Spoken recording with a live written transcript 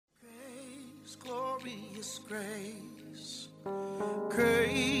Glorious grace,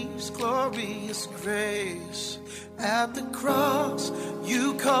 grace, glorious grace. At the cross,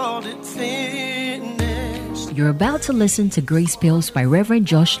 you called it finished. You're about to listen to Grace Pills by Reverend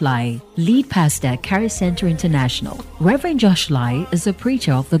Josh Laryea, lead pastor at Charis Center International. Reverend Josh Laryea is a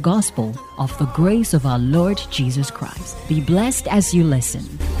preacher of the gospel of the grace of our Lord Jesus Christ. Be blessed as you listen.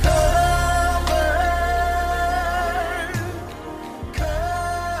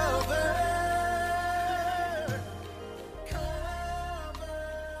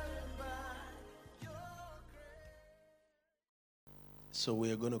 So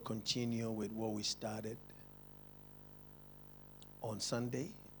we are going to continue with what we started on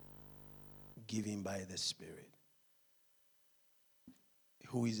Sunday, giving by the Spirit.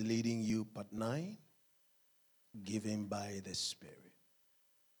 Who is leading you? Part 9, giving by the Spirit.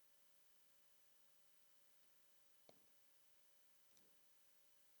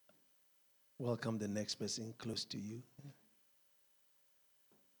 Welcome the next person close to you.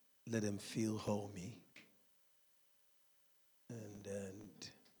 Let them feel homey. And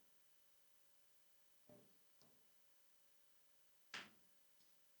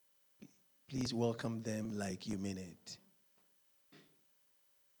please welcome them like you mean it.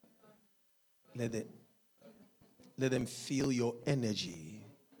 Let them feel your energy.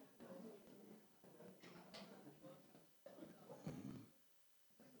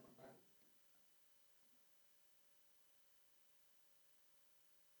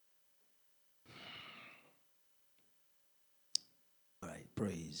 All right,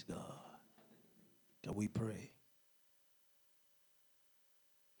 praise God. Can we pray?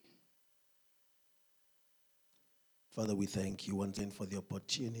 Father, we thank you once again for the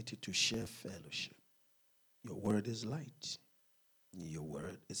opportunity to share fellowship. Your word is light. Your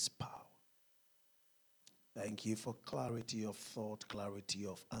word is power. Thank you for clarity of thought, clarity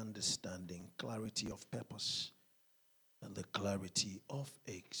of understanding, clarity of purpose, and the clarity of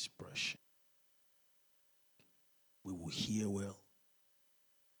expression. We will hear well,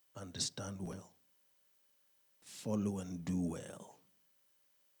 understand well, follow and do well.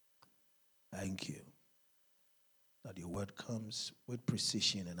 Thank you that your word comes with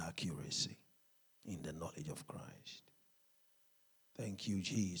precision and accuracy in the knowledge of Christ. Thank you,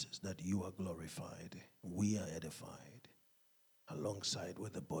 Jesus, that you are glorified, we are edified, alongside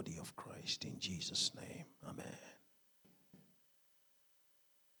with the body of Christ. In Jesus' name, amen.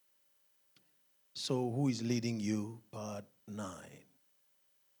 So who is leading you? Part 9.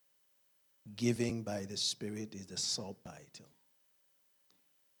 Giving by the Spirit is the subtitle.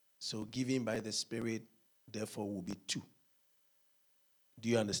 So giving by the Spirit, therefore, will be 2. Do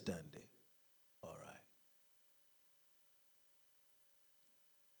you understand it? All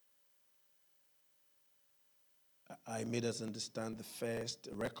right. I made us understand the first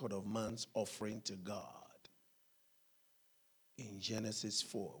record of man's offering to God. In Genesis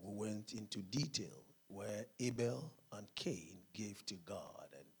 4, we went into detail where Abel and Cain gave to God,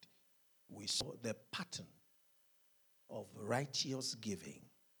 and we saw the pattern of righteous giving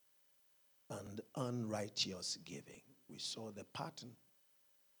and unrighteous giving. We saw the pattern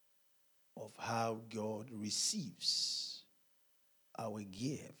of how God receives our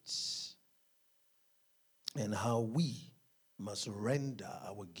gifts and how we must render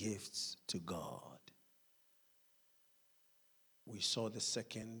our gifts to God. We saw the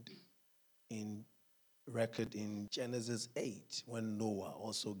second in record in Genesis 8 when Noah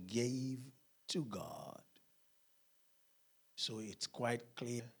also gave to God. So it's quite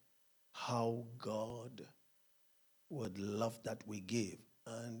clear how God would love that we give,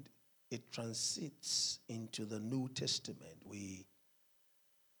 and it transits into the New Testament. We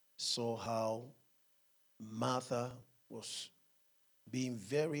saw how Martha was being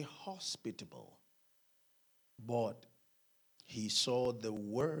very hospitable, but he saw the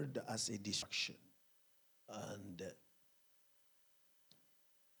word as a distraction, and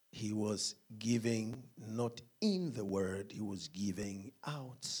he was giving not in the word, he was giving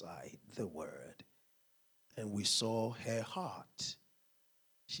outside the word. And we saw her heart.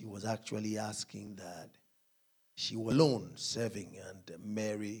 She was actually asking that she was alone serving, and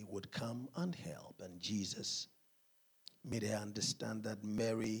Mary would come and help. And Jesus made her understand that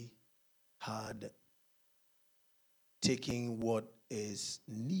Mary had taken what is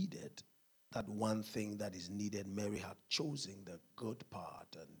needed, that one thing that is needed. Mary had chosen the good part,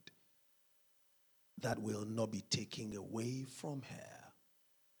 and that will not be taken away from her.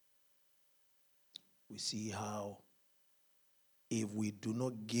 We see how if we do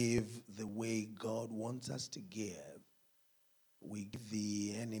not give the way God wants us to give, we give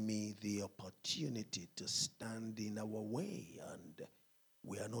the enemy the opportunity to stand in our way and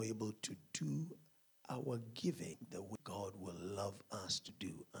we are not able to do our giving the way God will love us to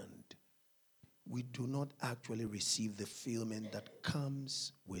do. And we do not actually receive the fulfillment that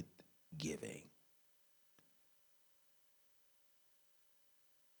comes with giving.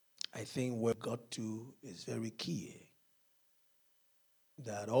 I think where we got to is very key,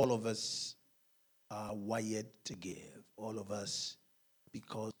 that all of us are wired to give. All of us,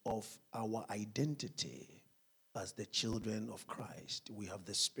 because of our identity as the children of Christ, we have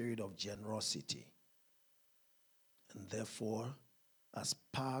the spirit of generosity. And therefore, as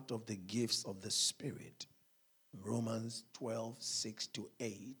part of the gifts of the Spirit, Romans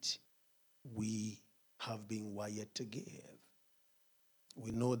 12:6-8, we have been wired to give.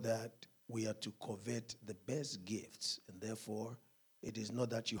 We know that we are to covet the best gifts, and therefore, it is not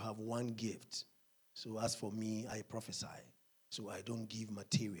that you have one gift. So as for me, I prophesy, so I don't give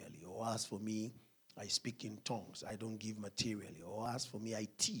materially. Or as for me, I speak in tongues, I don't give materially. Or as for me, I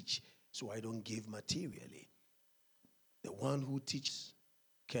teach, so I don't give materially. The one who teaches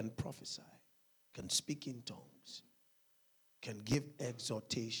can prophesy, can speak in tongues, can give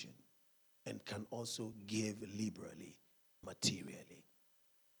exhortation, and can also give liberally, materially.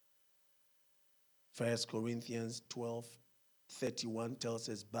 1 Corinthians 12:31 tells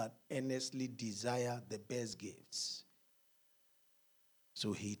us, but earnestly desire the best gifts.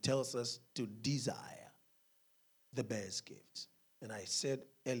 So he tells us to desire the best gifts. And I said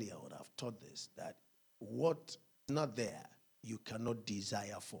earlier when I've taught this, that what is not there, you cannot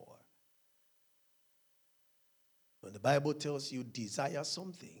desire for. When the Bible tells you desire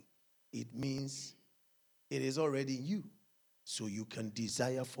something, it means it is already in you. So you can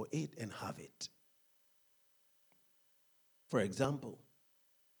desire for it and have it. For example,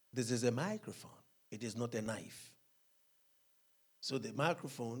 this is a microphone. It is not a knife. So the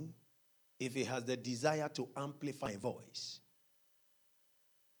microphone, if it has the desire to amplify voice,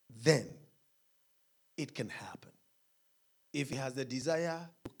 then it can happen. If it has the desire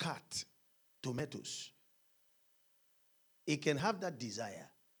to cut tomatoes, it can have that desire,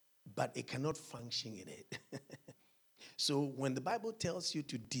 but it cannot function in it. So when the Bible tells you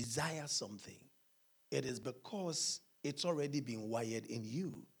to desire something, it is because it's already been wired in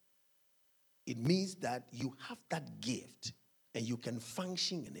you. It means that you have that gift and you can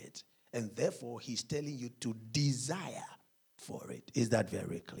function in it. And therefore, he's telling you to desire for it. Is that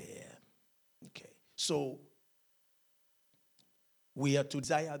very clear? Okay. So we are to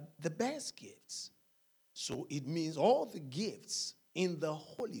desire the best gifts. So it means all the gifts in the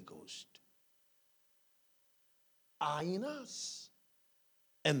Holy Ghost are in us.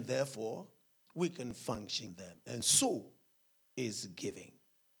 And therefore, we can function them. And so is giving.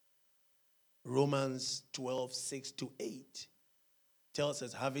 Romans 12:6-8 tells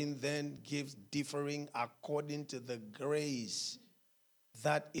us, having then gifts differing according to the grace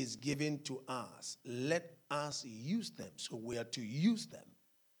that is given to us, let us use them. So we are to use them.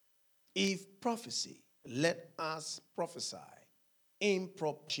 If prophecy, let us prophesy in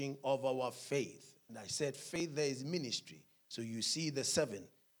proportion of our faith. And I said faith there is ministry. So you see the 7.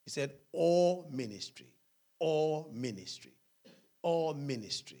 He said all ministry, all ministry, all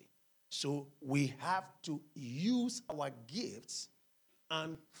ministry. So we have to use our gifts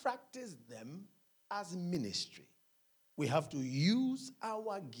and practice them as ministry. We have to use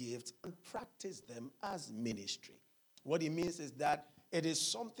our gifts and practice them as ministry. What it means is that it is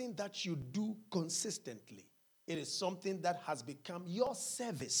something that you do consistently. It is something that has become your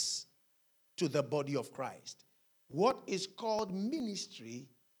service to the body of Christ. What is called ministry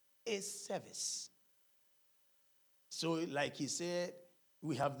is service. So like he said,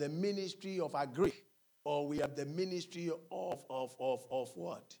 we have the ministry of agri, or we have the ministry of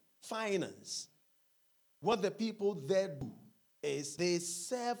what? Finance. What the people there do is they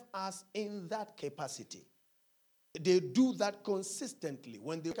serve us in that capacity. They do that consistently.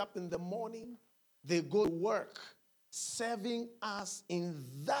 When they wake up in the morning, they go to work serving us in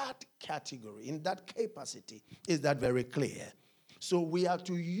that category, in that capacity. Is that very clear? So we are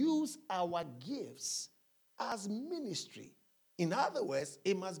to use our gifts as ministry. In other words,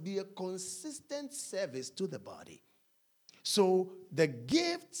 it must be a consistent service to the body. So the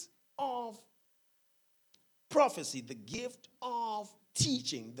gift of prophecy, the gift of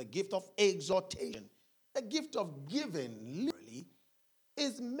teaching, the gift of exhortation, the gift of giving, literally,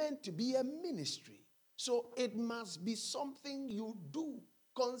 is meant to be a ministry. So it must be something you do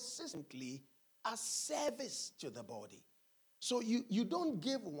consistently as service to the body. So you don't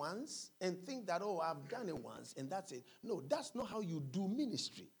give once and think that, oh, I've done it once and that's it. No, that's not how you do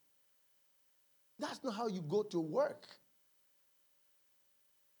ministry. That's not how you go to work.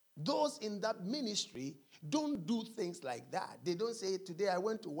 Those in that ministry, don't do things like that. They don't say, today I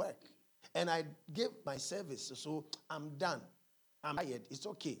went to work and I gave my service, so I'm done. I'm tired. It's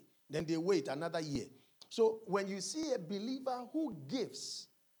okay. Then they wait another year. So when you see a believer who gives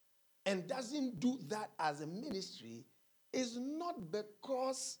and doesn't do that as a ministry, it's not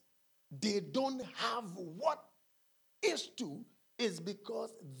because they don't have what is to, it's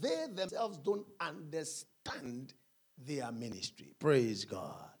because they themselves don't understand their ministry. Praise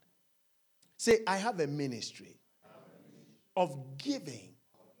God. Say, I have a ministry of giving,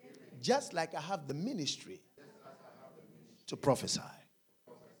 just like I have the ministry to prophesy.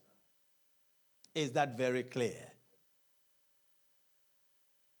 Is that very clear?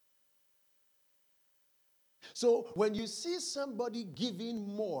 So when you see somebody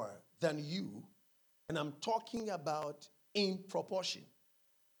giving more than you, and I'm talking about in proportion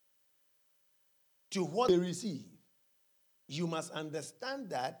to what they receive, you must understand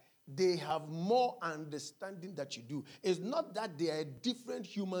that they have more understanding that you do. It's not that they are a different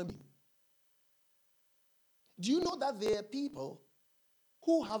human being. Do you know that there are people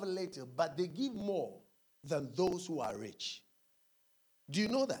who have little, but they give more than those who are rich? Do you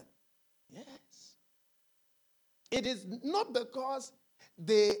know that? Yes. It is not because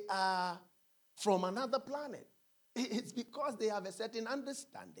they are from another planet. It's because they have a certain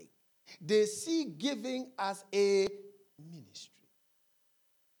understanding. They see giving as a ministry.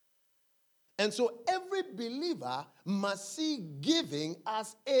 And so every believer must see giving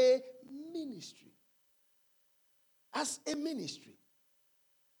as a ministry. As a ministry.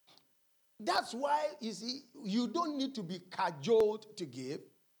 That's why, you see, you don't need to be cajoled to give.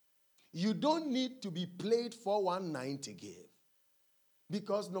 You don't need to be played 419 to give.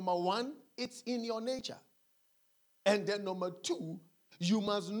 Because number one, it's in your nature. And then number two, you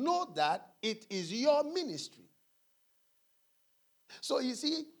must know that it is your ministry. So you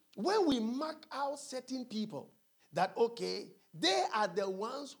see, when we mark out certain people that, okay, they are the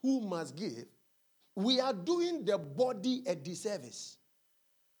ones who must give, we are doing the body a disservice.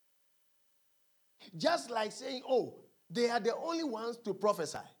 Just like saying, oh, they are the only ones to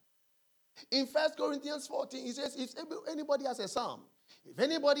prophesy. In 1 Corinthians 14, he says, if anybody has a psalm, if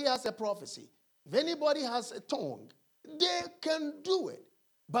anybody has a prophecy, if anybody has a tongue, they can do it.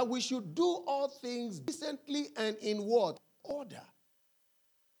 But we should do all things decently and in what? Order.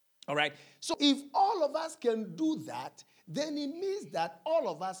 All right? So if all of us can do that, then it means that all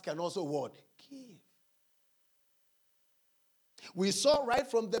of us can also what? Give. We saw right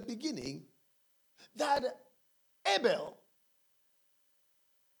from the beginning that Abel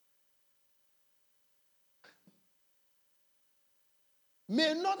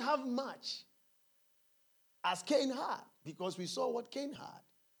may not have much as Cain had, because we saw what Cain had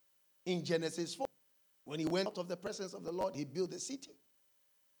in Genesis 4. When he went out of the presence of the Lord, he built a city.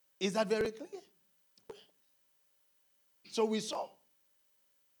 Is that very clear? So we saw.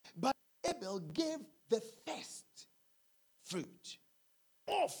 But Abel gave the first fruit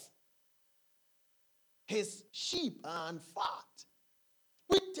of his sheep and fat,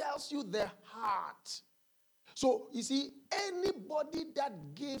 which tells you the heart. So, you see, anybody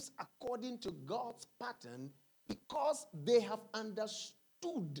that gives according to God's pattern, because they have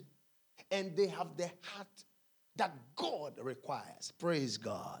understood and they have the heart that God requires. Praise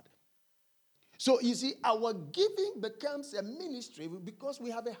God. So, you see, our giving becomes a ministry because we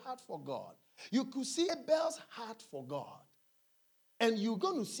have a heart for God. You could see Abel's heart for God. And you're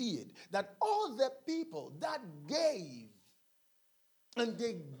going to see it, that all the people that gave, and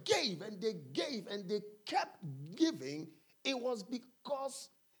they gave, and they gave, and they kept giving, it was because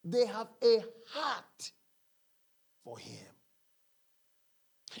they have a heart for him.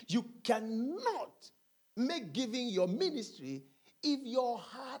 You cannot make giving your ministry if your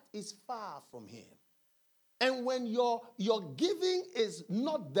heart is far from him. And when your giving is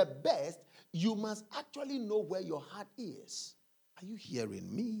not the best, you must actually know where your heart is. Are you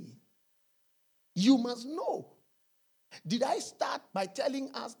hearing me? You must know. Did I start by telling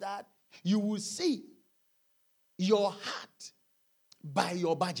us that you will see your heart by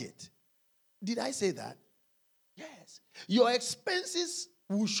your budget? Did I say that? Yes. Your expenses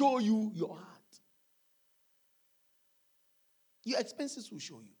will show you your heart. Your expenses will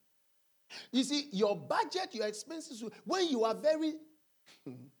show you. You see, your budget, your expenses, when you are very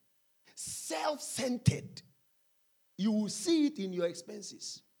self-centered, you will see it in your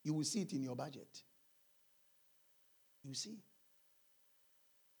expenses. You will see it in your budget. You see.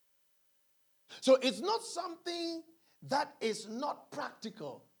 So it's not something that is not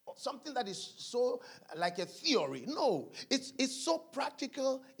practical, or something that is so like a theory. No, it's so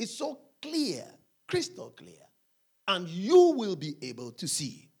practical, it's so clear, crystal clear. And you will be able to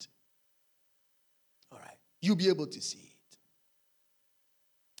see it. All right. you'll be able to see it.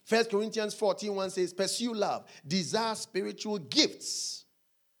 1 Corinthians 14:1 says, pursue love, desire spiritual gifts,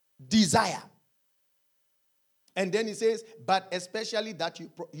 desire. And then he says, but especially that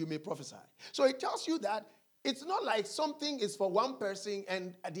you may prophesy. So it tells you that it's not like something is for one person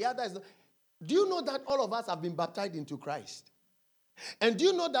and the other is not. Do you know that all of us have been baptized into Christ? And do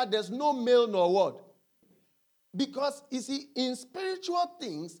you know that there's no male nor what? Because, you see, in spiritual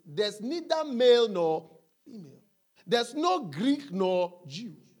things, there's neither male nor female. There's no Greek nor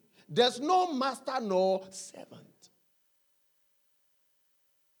Jew. There's no master nor servant.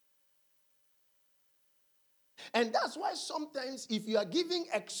 And that's why sometimes if you are giving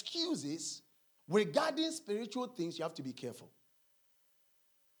excuses regarding spiritual things, you have to be careful.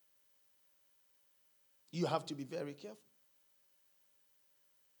 You have to be very careful.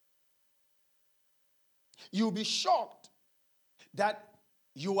 You'll be shocked that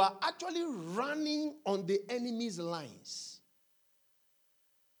you are actually running on the enemy's lines.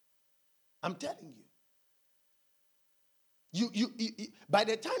 I'm telling you. You by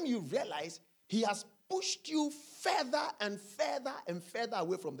the time you realize, he has pushed you further and further and further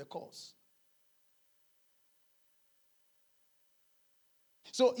away from the cause.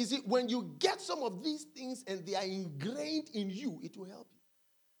 So, you see, when you get some of these things and they are ingrained in you, it will help you.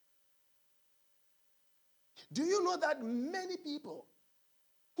 Do you know that many people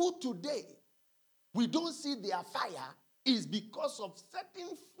who today we don't see their fire is because of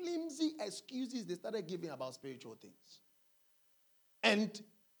certain flimsy excuses they started giving about spiritual things? And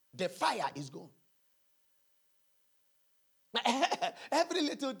the fire is gone. Every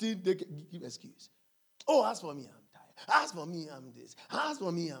little thing they give excuse. Oh, as for me, I'm tired. As for me, I'm this. As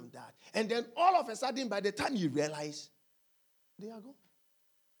for me, I'm that. And then all of a sudden, by the time you realize, they are gone.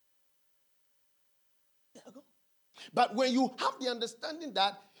 They are gone. But when you have the understanding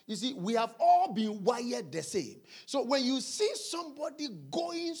that, you see, we have all been wired the same. So when you see somebody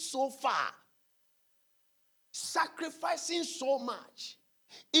going so far, sacrificing so much,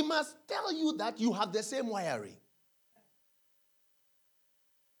 it must tell you that you have the same wiring.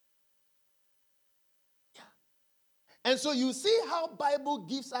 Yeah. And so you see how Bible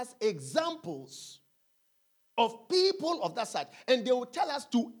gives us examples of people of that side. And they will tell us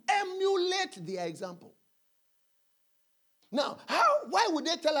to emulate their example. Now, why would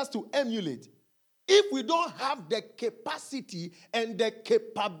they tell us to emulate if we don't have the capacity and the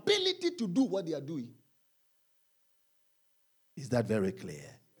capability to do what they are doing? Is that very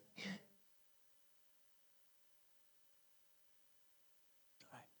clear?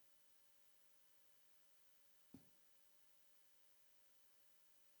 Right.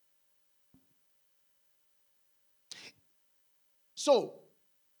 So,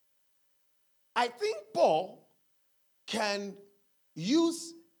 I think Paul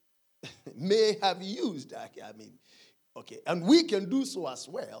may have used, and we can do so as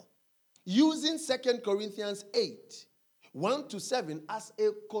well, using 2 Corinthians 8, 1-7 as a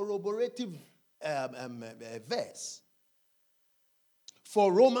corroborative verse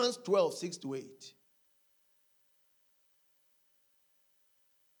for Romans 12, 6-8.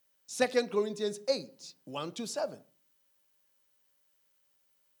 2 Corinthians 8, 1-7.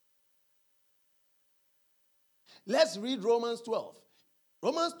 Let's read Romans 12.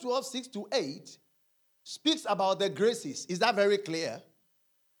 Romans 12, 6-8 speaks about the graces. Is that very clear?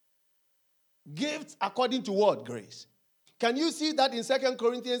 Gifts according to what? Grace. Can you see that in 2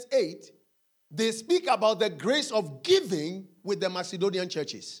 Corinthians 8? They speak about the grace of giving with the Macedonian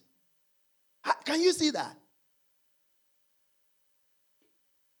churches. Can you see that?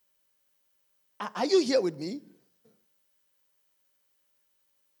 Are you here with me?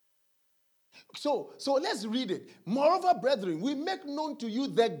 So let's read it. Moreover, brethren, we make known to you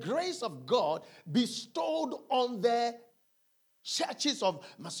the grace of God bestowed on the churches of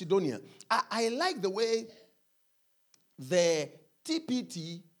Macedonia. I like the way the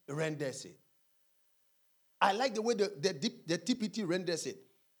TPT renders it. I like the way the TPT renders it.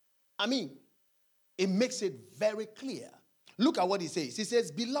 I mean, it makes it very clear. Look at what he says. He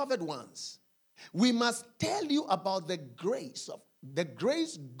says, beloved ones, we must tell you about the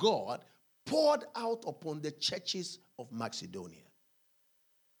grace God poured out upon the churches of Macedonia.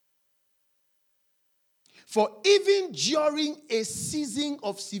 For even during a season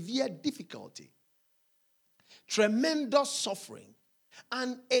of severe difficulty, tremendous suffering,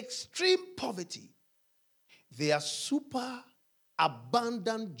 and extreme poverty, their super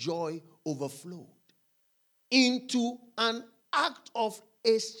abundant joy overflowed into an act of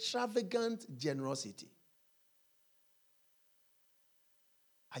extravagant generosity.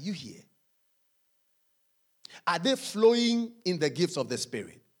 Are you here? Are they flowing in the gifts of the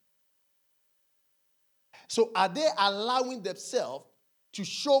Spirit? So are they allowing themselves to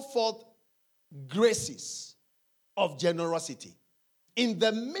show forth graces of generosity in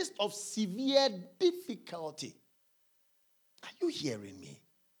the midst of severe difficulty? Are you hearing me?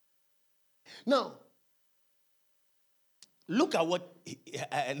 Now, look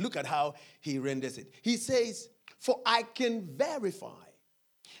at how he renders it. He says, "For I can verify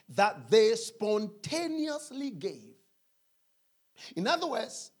that they spontaneously gave." In other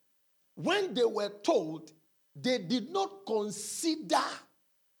words, when they were told, they did not consider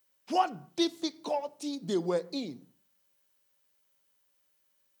what difficulty they were in.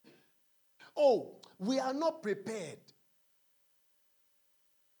 Oh, we are not prepared.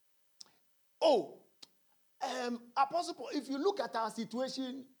 Oh, Apostle Paul, if you look at our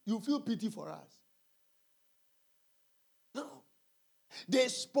situation, you feel pity for us. No. They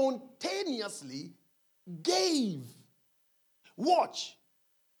spontaneously gave. Watch.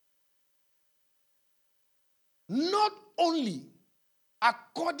 Not only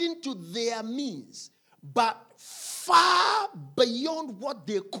according to their means, but far beyond what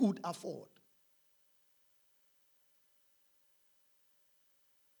they could afford.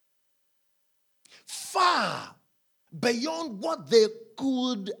 Far beyond what they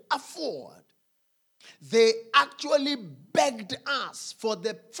could afford. They actually begged us for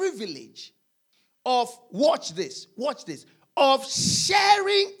the privilege of, watch this, of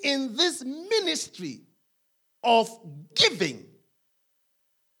sharing in this ministry of giving.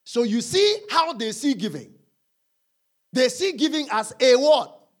 So you see how they see giving. They see giving as a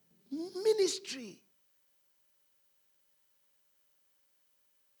what? Ministry.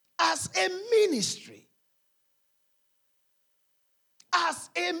 As a ministry. As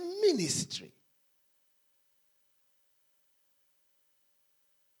a ministry.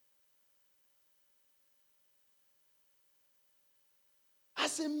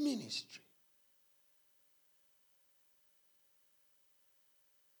 As a ministry.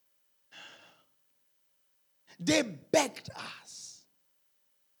 They begged us.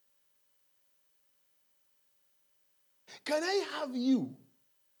 Can I have you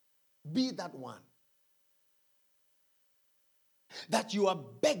be that one that you are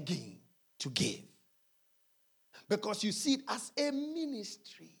begging to give? Because you see it as a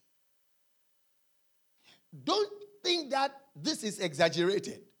ministry. Don't think that this is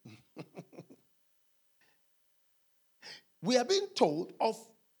exaggerated. We are being told of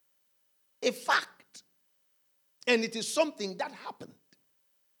a fact. And it is something that happened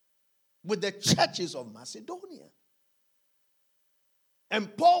with the churches of Macedonia.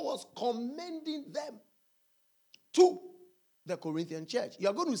 And Paul was commending them to the Corinthian church. You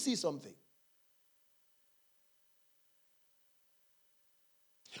are going to see something.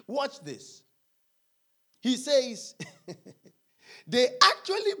 Watch this. He says, they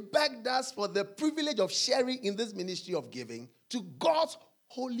actually begged us for the privilege of sharing in this ministry of giving to God's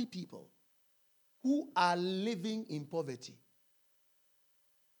holy people who are living in poverty.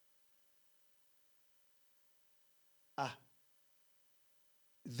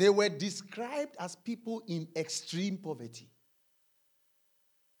 They were described as people in extreme poverty.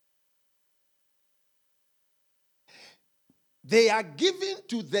 They are given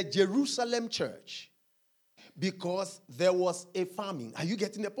to the Jerusalem church because there was a famine. Are you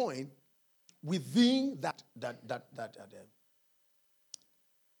getting the point? Within that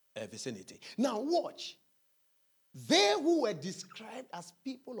vicinity. Now watch. They who were described as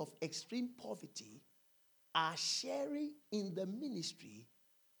people of extreme poverty are sharing in the ministry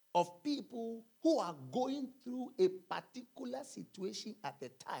of people who are going through a particular situation at the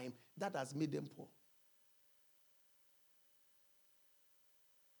time that has made them poor.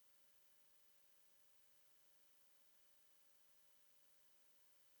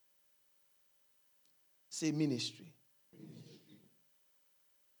 Say ministry.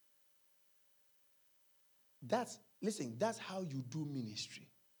 That's how you do ministry.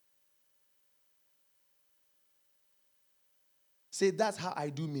 Say, that's how I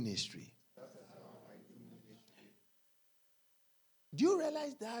do ministry. Do you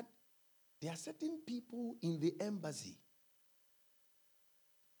realize that there are certain people in the embassy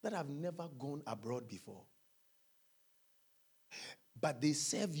that have never gone abroad before, but they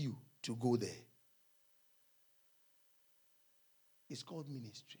serve you to go there? It's called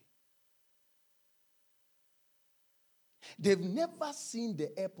ministry. They've never seen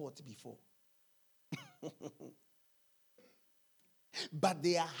the airport before. But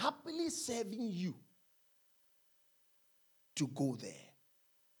they are happily serving you to go there.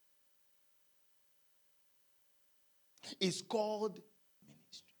 It's called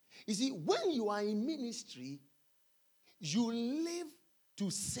ministry. You see, when you are in ministry, you live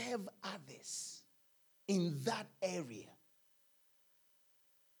to serve others in that area.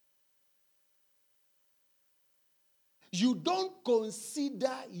 You don't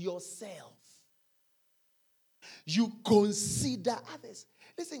consider yourself. You consider others.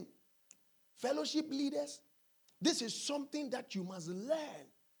 Listen, fellowship leaders, this is something that you must learn,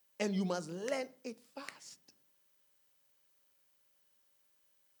 and you must learn it fast.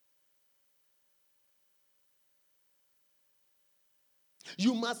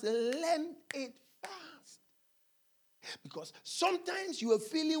 You must learn it fast. Because sometimes you are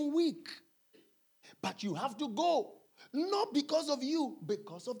feeling weak, but you have to go. Not because of you,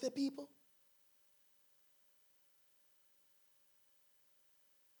 because of the people.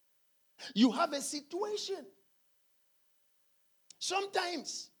 You have a situation.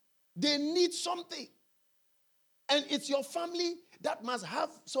 Sometimes they need something. And it's your family that must have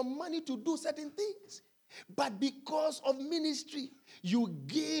some money to do certain things. But because of ministry, you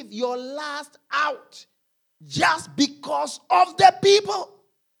give your last out just because of the people.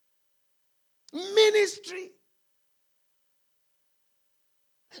 Ministry.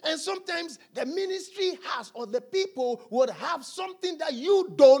 And sometimes the ministry has, or the people would have something that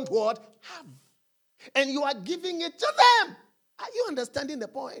you don't have. And you are giving it to them. Are you understanding the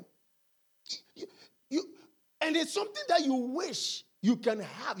point? And it's something that you wish you can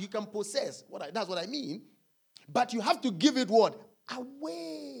have, you can possess. That's what I mean. But you have to give it what?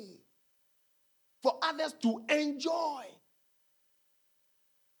 Away. For others to enjoy.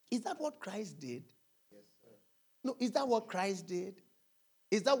 Is that what Christ did? Yes, sir. No, is that what Christ did?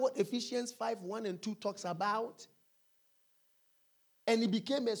 Is that what Ephesians 5:1 and 2 talks about? And it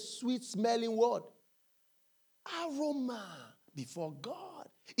became a sweet-smelling word. Aroma before God.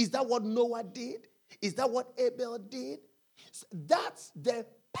 Is that what Noah did? Is that what Abel did? That's the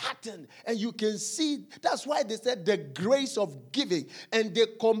pattern. And you can see, that's why they said the grace of giving. And they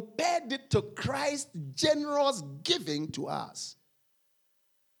compared it to Christ's generous giving to us.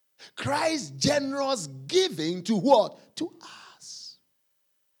 Christ's generous giving to what? To us.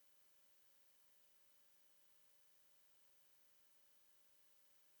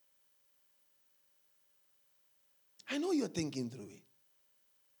 I know you're thinking through it.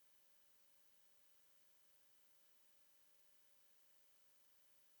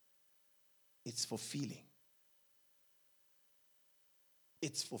 It's fulfilling.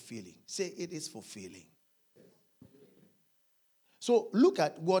 It's fulfilling. Say it is fulfilling. So look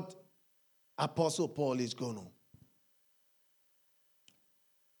at what Apostle Paul is going to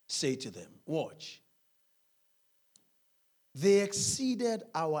say to them. Watch. They exceeded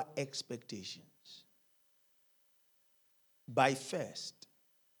our expectations by first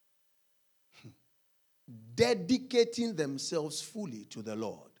dedicating themselves fully to the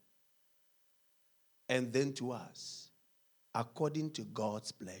Lord and then to us according to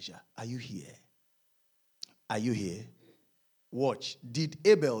God's pleasure. Are you here? Are you here? Watch. Did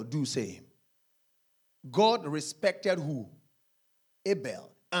Abel do same? God respected who?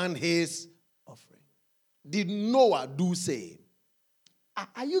 Abel and his offering. Did Noah do same?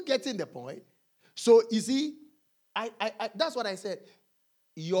 Are you getting the point? So you see, I that's what I said.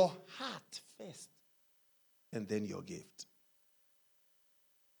 Your heart first, and then your gift.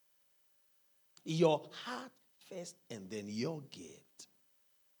 Your heart first, and then your gift.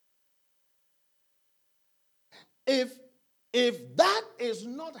 If that is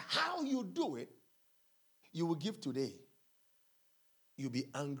not how you do it, you will give today. You'll be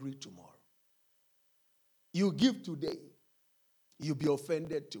angry tomorrow. You give today, you'll be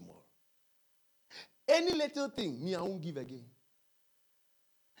offended tomorrow. Any little thing, me, I won't give again.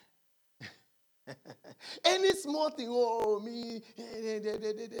 Any small thing, oh, me,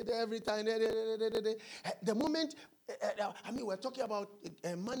 every time. The moment, we're talking about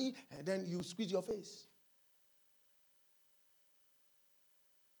money, and then you squeeze your face.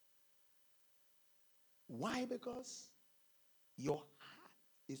 Why? Because your heart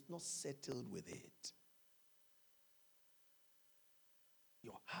is not settled with it.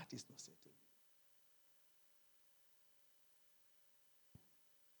 Your heart is not settled.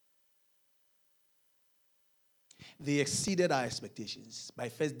 They exceeded our expectations by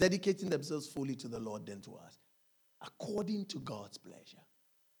first dedicating themselves fully to the Lord, then to us, according to God's pleasure.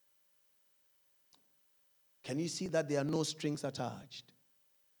 Can you see that there are no strings attached?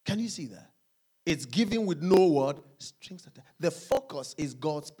 Can you see that? It's giving with no word strings attached. The focus is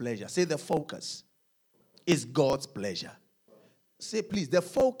God's pleasure. Say the focus is God's pleasure. Say please, the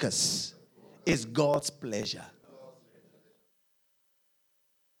focus is God's pleasure.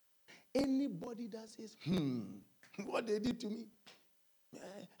 Anybody that says, what they did to me,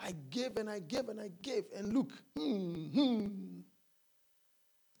 I gave and I gave and I gave, and look,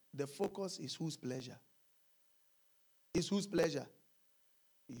 the focus is whose pleasure? is whose pleasure?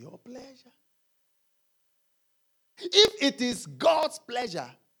 Your pleasure. If it is God's pleasure,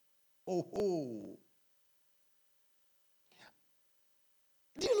 oh.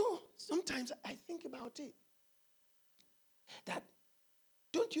 Do you know, sometimes I think about it. That,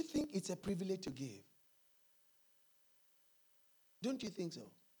 don't you think it's a privilege to give? Don't you think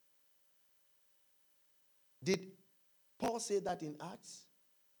so? Did Paul say that in Acts?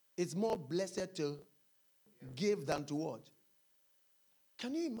 It's more blessed to give than to what?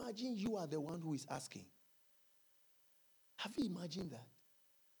 Can you imagine you are the one who is asking? Have you imagined that?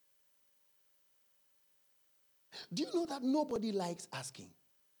 Do you know that nobody likes asking?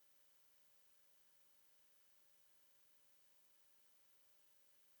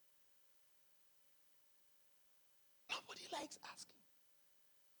 Nobody likes asking.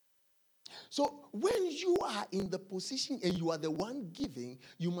 So when you are in the position and you are the one giving,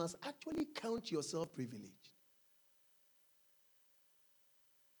 you must actually count yourself privileged.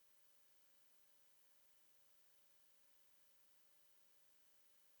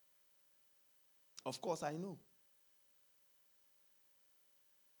 Of course, I know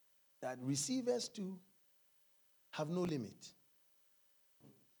that receivers too have no limit.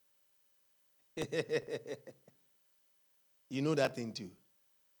 You know that thing too.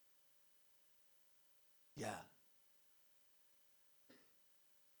 Yeah.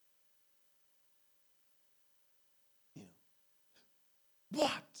 You know.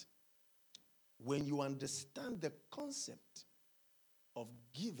 But when you understand the concept of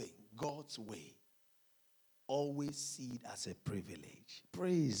giving God's way, always see it as a privilege.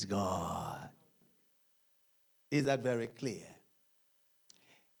 Praise God. Is that very clear?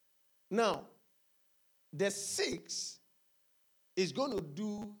 Now, the 6 is going to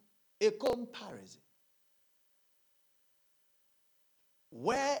do a comparison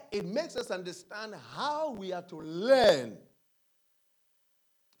where it makes us understand how we are to learn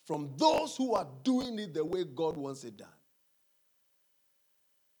from those who are doing it the way God wants it done.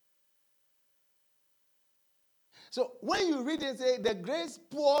 So when you read it, say the grace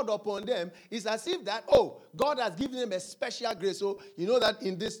poured upon them, it's as if that, God has given them a special grace. So you know that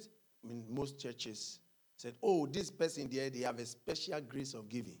in most churches said, this person there, they have a special grace of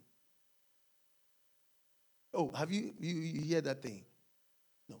giving. Have you hear that thing?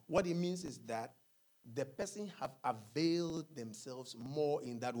 No. What it means is that the person have availed themselves more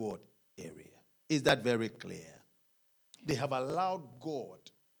in that word area. Is that very clear? They have allowed God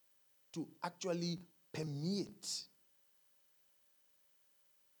to actually permeate.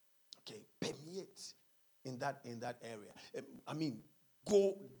 Permeate in that area.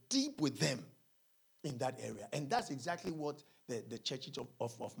 Go deep with them in that area. And that's exactly what the churches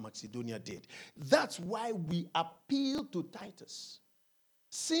of Macedonia did. That's why we appeal to Titus.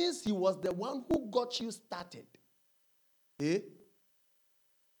 Since he was the one who got you started.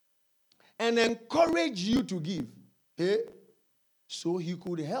 And encourage you to give. So he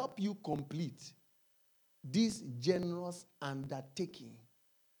could help you complete this generous undertaking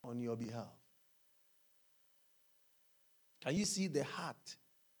on your behalf. Can you see the heart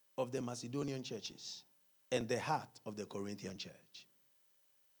of the Macedonian churches and the heart of the Corinthian church?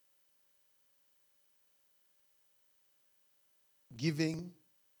 Giving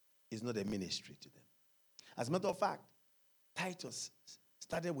is not a ministry to them. As a matter of fact, Titus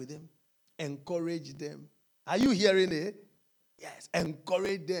started with them, encouraged them. Are you hearing it? Yes,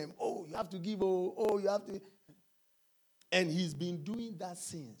 encourage them. You have to give. You have to. And he's been doing that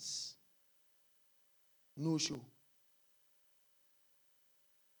since. No show.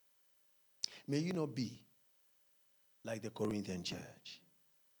 May you not be like the Corinthian church.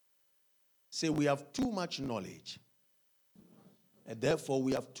 Say we have too much knowledge. And therefore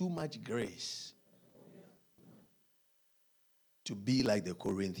we have too much grace to be like the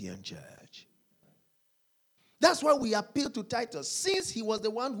Corinthian church. That's why we appeal to Titus, since he was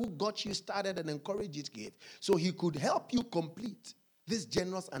the one who got you started and encouraged you to give, so he could help you complete this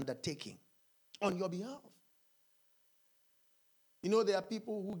generous undertaking on your behalf. You know, there are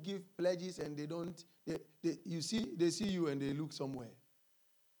people who give pledges and they see you and they look somewhere.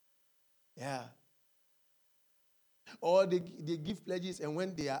 Yeah. Or they give pledges and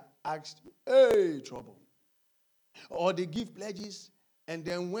when they are asked, trouble. Or they give pledges and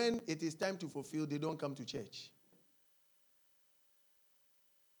then when it is time to fulfill, they don't come to church.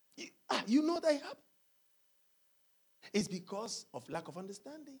 You know that happens. It's because of lack of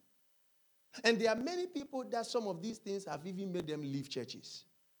understanding. And there are many people that some of these things have even made them leave churches.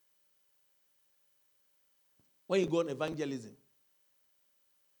 When you go on evangelism,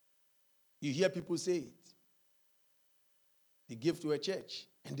 you hear people say it. They give to a church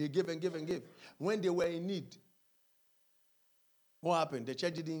and they give and give and give. When they were in need, What happened? The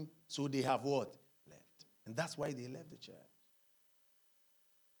church didn't, so they have what? Left. And that's why they left the church.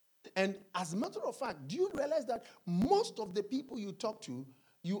 And as a matter of fact, do you realize that most of the people you talk to,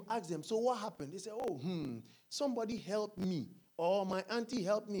 you ask them, so what happened? They say, somebody helped me, or my auntie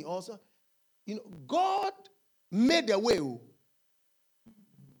helped me also. You know, God made a way.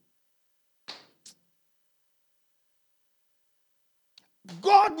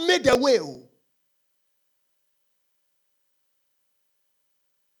 God made a way.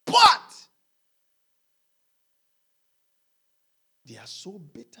 But they are so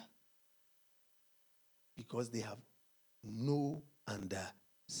bitter because they have no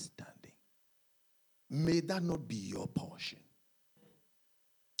understanding. May that not be your portion.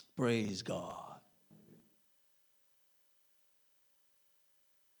 Praise God.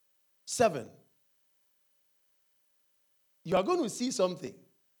 7. You are going to see something.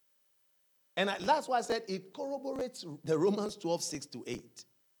 And that's why I said it corroborates the Romans 12:6-8.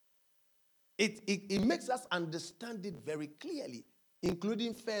 It makes us understand it very clearly,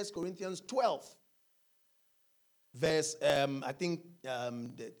 including 1 Corinthians 12, verse, 10,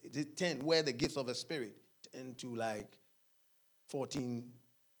 where the gifts of the Spirit tend to like 14,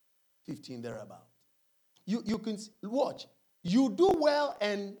 15, thereabout. You can watch. You do well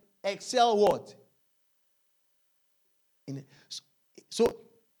and excel what? So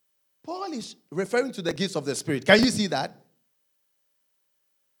Paul is referring to the gifts of the Spirit. Can you see that?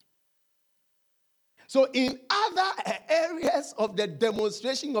 So in other areas of the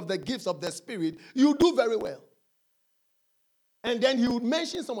demonstration of the gifts of the Spirit, you do very well. And then he would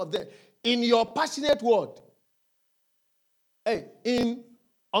mention some of them. In your passionate word. In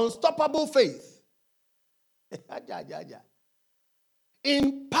unstoppable faith.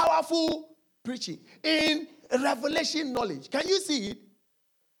 In powerful preaching. In revelation knowledge. Can you see it?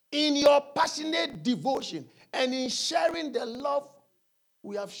 In your passionate devotion. And in sharing the love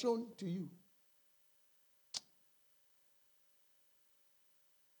we have shown to you.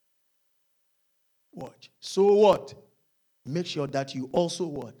 Watch. So what? Make sure that you also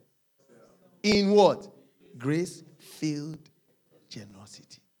what? In what? Grace-filled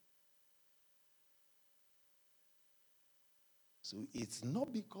generosity. So it's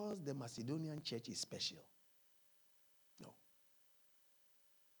not because the Macedonian church is special. No.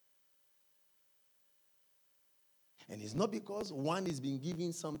 And it's not because one is being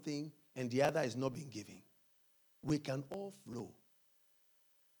given something and the other is not being given. We can all flow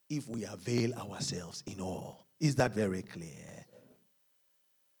if we avail ourselves in all. Is that very clear?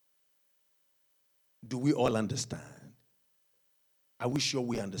 Do we all understand? Are we sure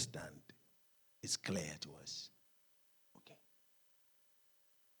we understand? It's clear to us. Okay.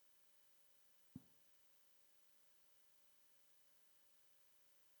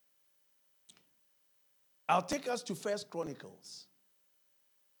 I'll take us to 1 Chronicles.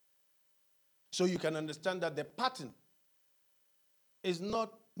 So you can understand that the pattern is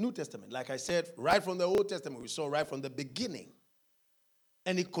not New Testament. Like I said, right from the Old Testament, we saw right from the beginning.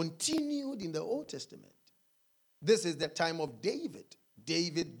 And it continued in the Old Testament. This is the time of David.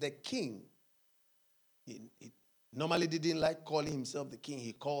 David the king. He normally didn't like calling himself the king.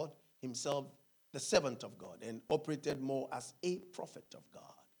 He called himself the servant of God and operated more as a prophet of God.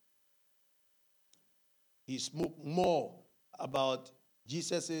 He spoke more about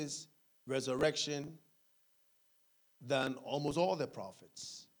Jesus' resurrection than almost all the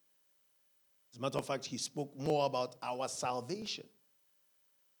prophets. As a matter of fact, he spoke more about our salvation.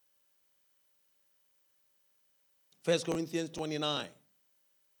 1 Corinthians 29,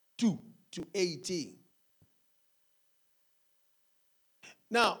 2-18.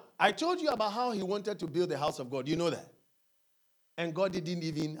 Now, I told you about how he wanted to build the house of God. You know that? And God didn't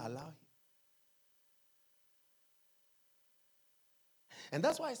even allow him. And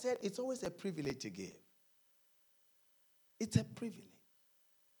that's why I said it's always a privilege to give. It's a privilege.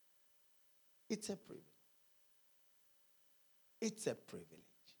 It's a privilege. It's a privilege.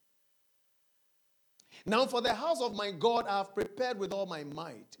 Now for the house of my God, I have prepared with all my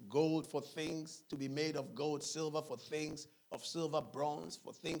might gold for things to be made of gold, silver for things of silver, bronze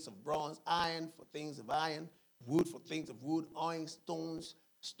for things of bronze, iron for things of iron, wood for things of wood, iron stones,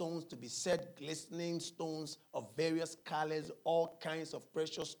 stones to be set, glistening stones of various colors, all kinds of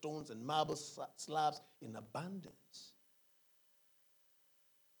precious stones and marble slabs in abundance.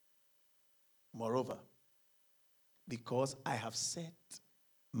 Moreover, because I have set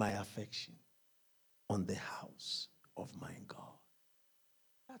my affection on the house of my God.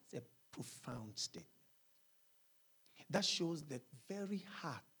 That's a profound statement. That shows the very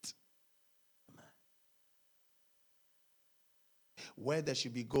heart of man. Where there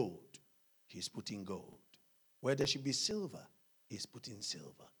should be gold, he's putting gold. Where there should be silver, he's putting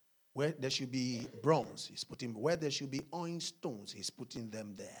silver. Where there should be bronze, he's putting. Where there should be onyx stones, he's putting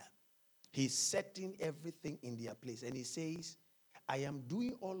them there. He's setting everything in their place. And he says, I am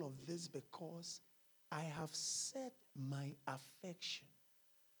doing all of this because I have set my affection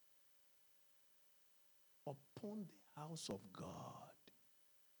upon the house of God.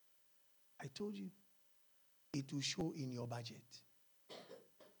 I told you, it will show in your budget.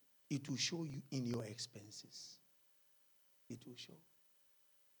 It will show you in your expenses. It will show.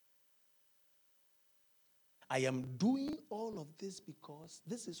 I am doing all of this because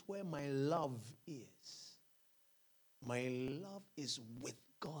this is where my love is. My love is with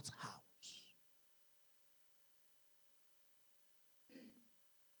God's house.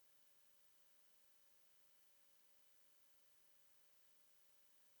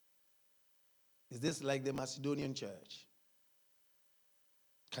 Is this like the Macedonian church?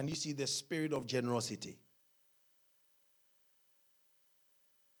 Can you see the spirit of generosity?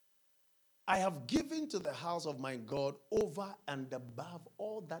 I have given to the house of my God over and above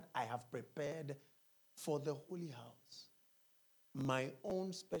all that I have prepared for the holy house. My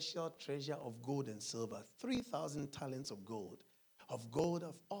own special treasure of gold and silver, 3,000 talents of gold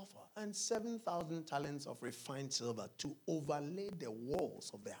of Ophir, and 7,000 talents of refined silver to overlay the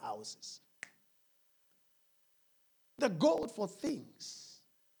walls of the houses. The gold for things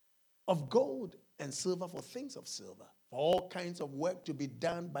of gold and silver for things of silver, for all kinds of work to be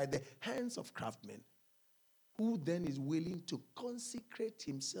done by the hands of craftsmen. Who then is willing to consecrate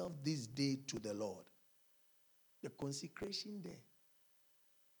himself this day to the Lord? The consecration there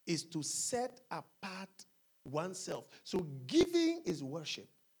is to set apart oneself. So giving is worship.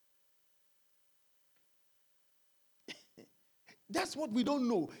 That's what we don't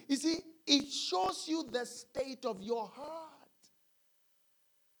know. You see, it shows you the state of your heart.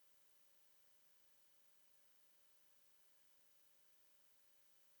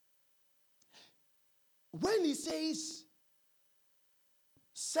 When he says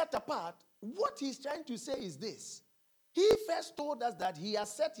set apart, what he's trying to say is this. He first told us that he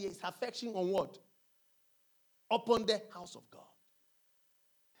has set his affection on what? Upon the house of God.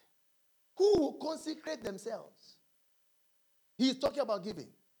 Who will consecrate themselves? He's talking about giving.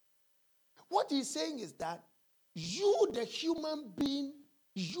 What he's saying is that you, the human being,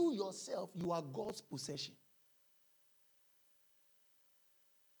 you yourself, you are God's possession.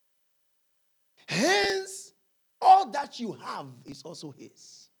 Hence, all that you have is also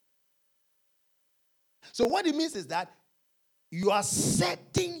his. So what it means is that you are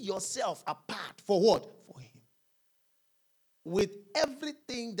setting yourself apart for what? For him. With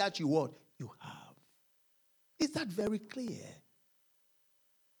everything that you want, you have. Is that very clear?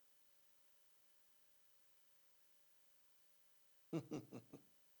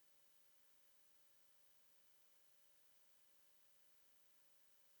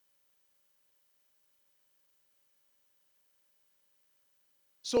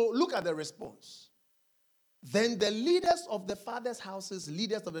 So look at the response. Then the leaders of the fathers' houses,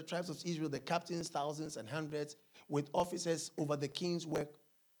 leaders of the tribes of Israel, the captains, thousands and hundreds, with officers over the king's work,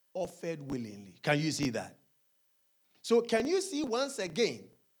 offered willingly. Can you see that? So can you see once again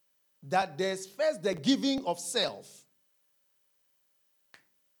that there's first the giving of self?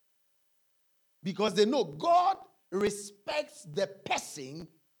 Because they know God respects the person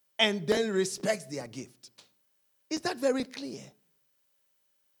and then respects their gift. Is that very clear?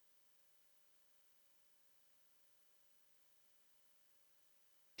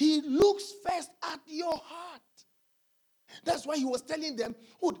 He looks first at your heart. That's why he was telling them,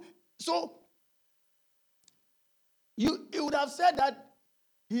 so you would have said that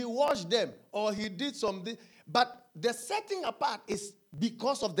he washed them or he did something, but the setting apart is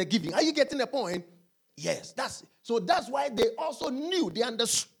because of the giving. Are you getting the point? Yes, that's why they also knew, they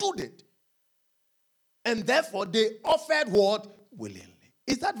understood it. And therefore they offered what? Willingly.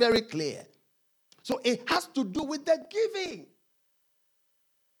 Is that very clear? So it has to do with the giving.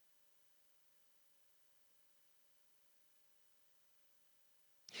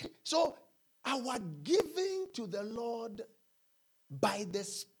 So our giving to the Lord by the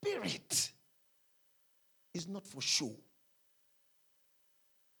Spirit is not for show.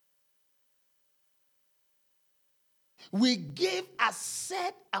 We give as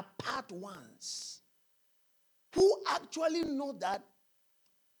set apart ones who actually know that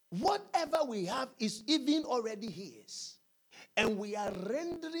whatever we have is even already his. And we are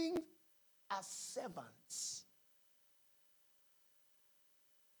rendering as servants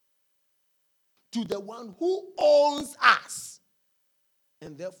to the one who owns us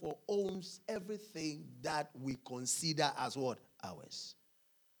and therefore owns everything that we consider as what? Ours.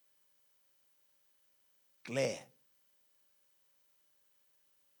 Clear.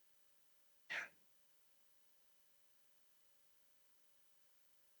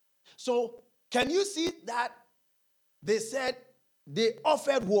 So, can you see that they said they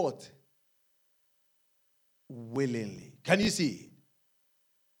offered what? Willingly. Can you see it?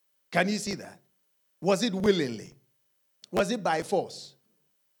 Can you see that? Was it willingly? Was it by force?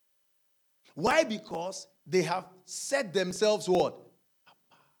 Why? Because they have set themselves what?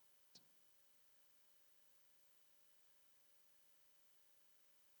 Apart.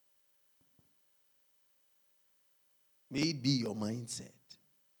 May it be your mindset.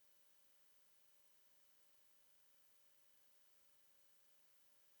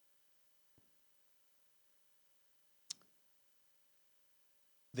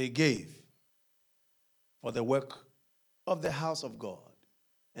 They gave for the work of the house of God.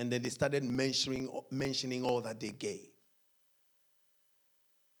 And then they started mentioning all that they gave.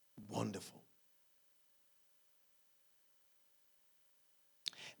 Wonderful.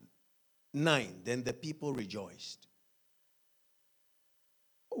 9, then the people rejoiced.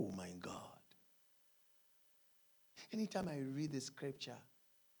 Oh my God. Anytime I read the scripture,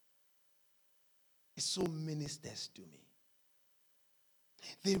 it so ministers to me.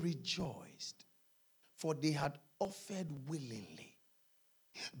 They rejoiced, for they had offered willingly,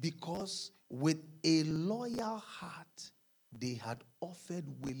 because with a loyal heart, they had offered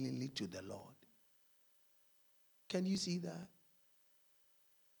willingly to the Lord. Can you see that?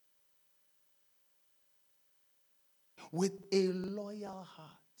 With a loyal heart.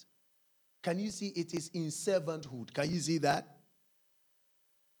 Can you see it is in servanthood? Can you see that?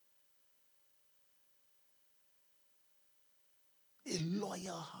 A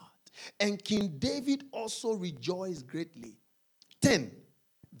loyal heart. And King David also rejoiced greatly. 10.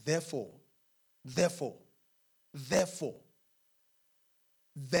 Therefore,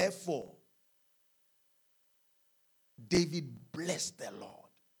 David blessed the Lord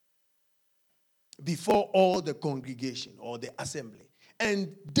before all the congregation or the assembly.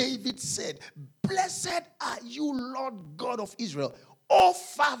 And David said, "Blessed are you, Lord God of Israel, O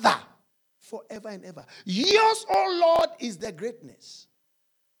Father, forever and ever. Yours, O Lord, is the greatness,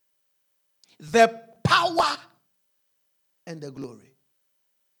 the power, and the glory,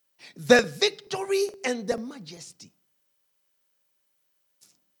 the victory and the majesty.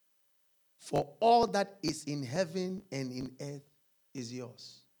 For all that is in heaven and in earth is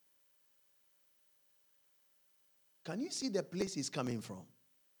yours." Can you see the place he's coming from?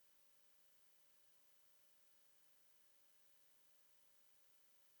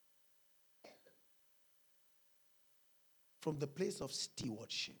 From the place of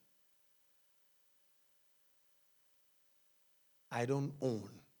stewardship. I don't own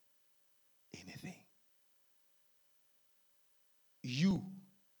anything. You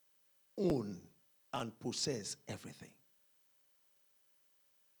own and possess everything.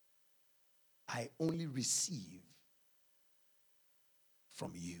 I only receive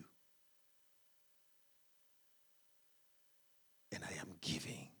from you. And I am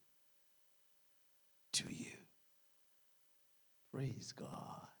giving to you. Praise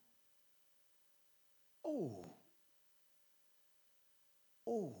God. Oh.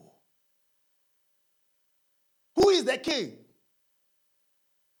 Who is the king?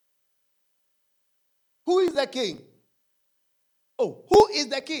 Who is the king? Oh, who is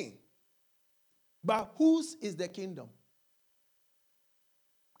the king? But whose is the kingdom?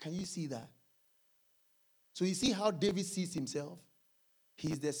 Can you see that? So you see how David sees himself?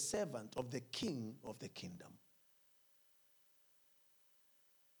 He is the servant of the king of the kingdom.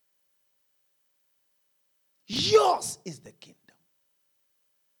 Yours is the kingdom.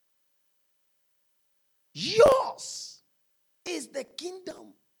 Yours is the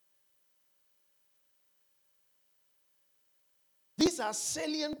kingdom. These are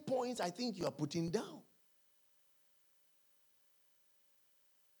salient points I think you are putting down.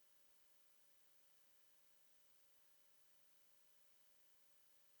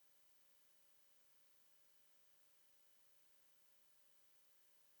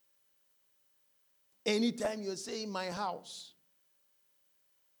 Anytime you're saying my house,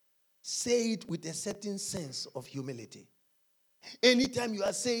 say it with a certain sense of humility. Anytime you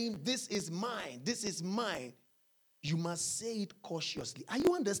are saying this is mine, you must say it cautiously. Are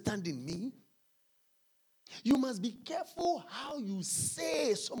you understanding me? You must be careful how you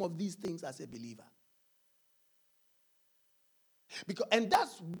say some of these things as a believer. And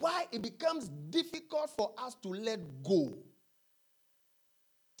that's why it becomes difficult for us to let go.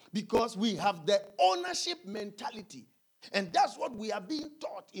 Because we have the ownership mentality. And that's what we are being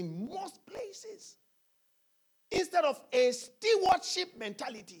taught in most places. Instead of a stewardship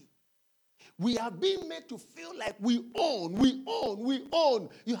mentality, we are being made to feel like we own.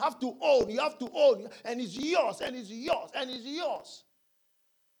 You have to own. And it's yours, and it's yours, and it's yours.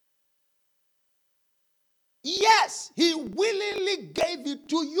 Yes, he willingly gave it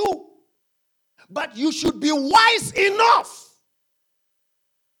to you. But you should be wise enough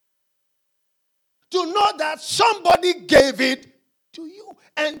to know that somebody gave it to you.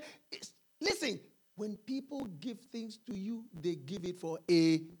 And listen, when people give things to you, they give it for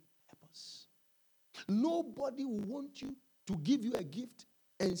a purpose. Nobody will want you to give you a gift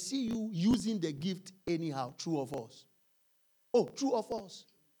and see you using the gift anyhow. True or false? Oh, true or false?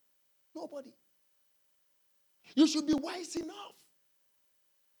 Nobody. You should be wise enough.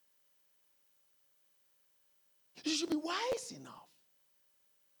 You should be wise enough.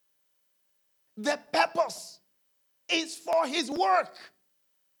 The purpose is for his work.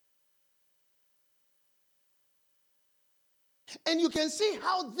 And you can see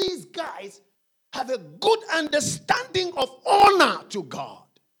how these guys have a good understanding of honor to God.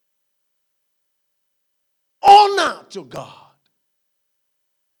 Honor to God.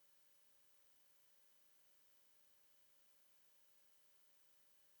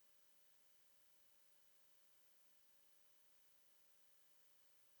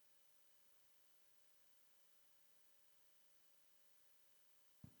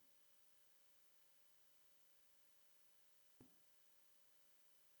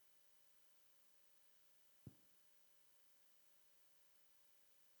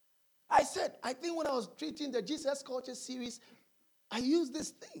 I said, I think when I was treating the Jesus Culture series, I used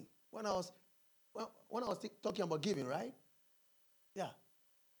this thing when I was talking about giving, right? Yeah.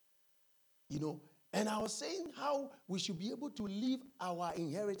 You know, and I was saying how we should be able to leave our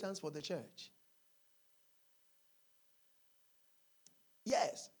inheritance for the church.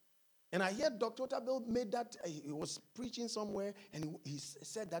 Yes. And I heard Dr. Tabel made that, he was preaching somewhere, and he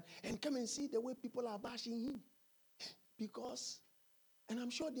said that, and come and see the way people are bashing him. Because, and I'm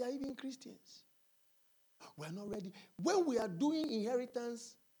sure they are even Christians. We are not ready. When we are doing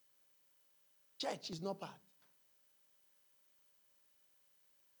inheritance, church is not part.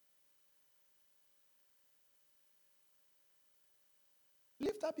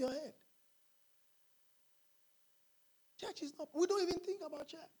 Lift up your head. Church is not, we don't even think about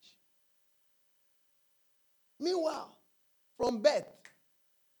church. Meanwhile, from birth,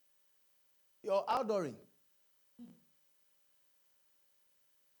 you're outdooring.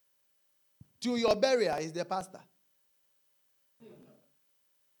 To your burial is the pastor.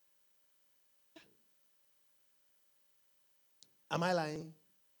 Am I lying?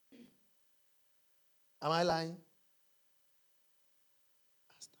 Am I lying?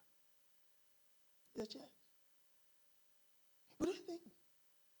 Pastor. The church. What do you think?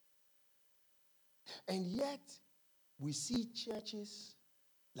 And yet, we see churches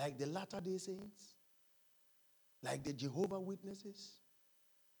like the Latter-day Saints, like the Jehovah's Witnesses,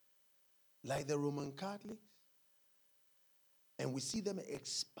 like the Roman Catholics, and we see them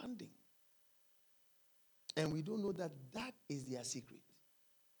expanding. And we don't know that that is their secret.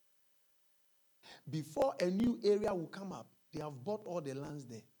 Before a new area will come up, they have bought all the lands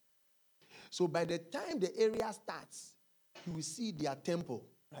there. So by the time the area starts, you will see their temple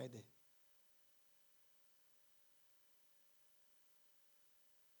right there.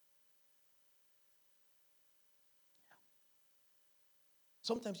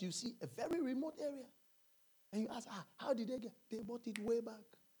 Sometimes you see a very remote area, and you ask, how did they get? They bought it way back.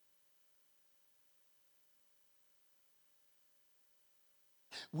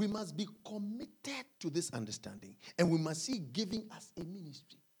 We must be committed to this understanding, and we must see giving as a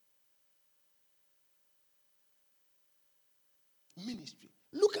ministry. Ministry.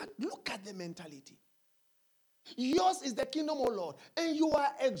 Look at the mentality. Yours is the kingdom, O Lord, and you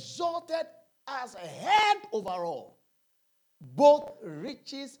are exalted as a head over all. Both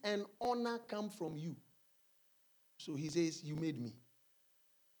riches and honor come from you. So he says, you made me.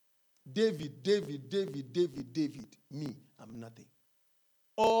 David, me, I'm nothing.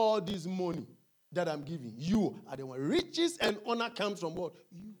 All this money that I'm giving, you are the one. Riches and honor comes from what?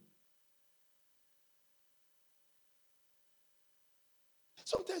 You.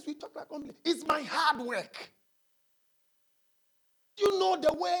 Sometimes we talk like humbly. It's my hard work. You know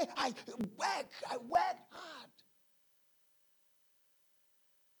the way I work hard.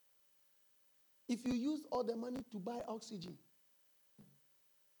 If you use all the money to buy oxygen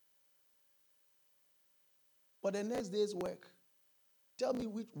for the next day's work, tell me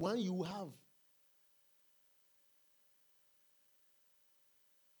which one you have.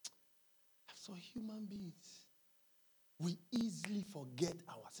 So human beings, we easily forget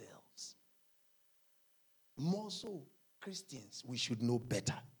ourselves. More so, Christians, we should know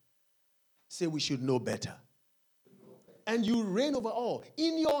better. Say we should know better. And you reign over all.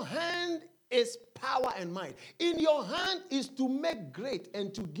 In your hand is power and might. In your hand is to make great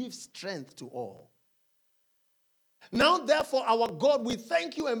and to give strength to all. Now, therefore, our God, we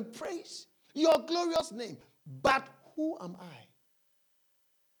thank you and praise your glorious name. But who am I?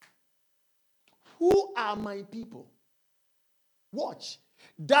 Who are my people? Watch.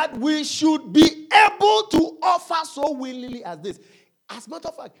 That we should be able to offer so willingly as this. As a matter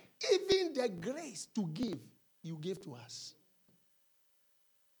of fact, even the grace to give, you gave to us.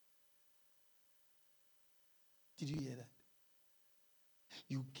 Did you hear that?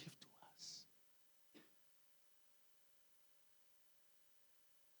 You gave to us.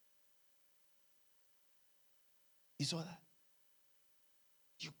 You saw that?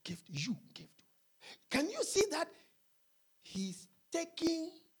 You gave to us. Can you see that? He's taking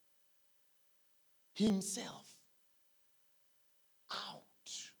himself out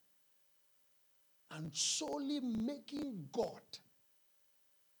and solely making God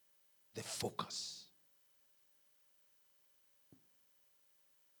the focus.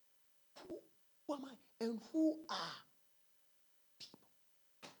 Who am I? And who are people?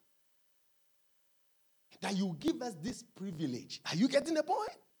 That you give us this privilege. Are you getting the point?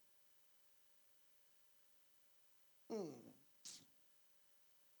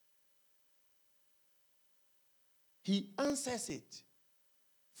 He answers it.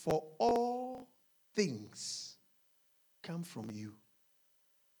 For all things come from you,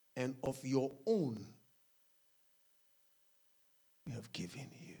 and of your own we have given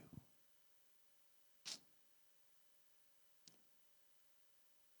you.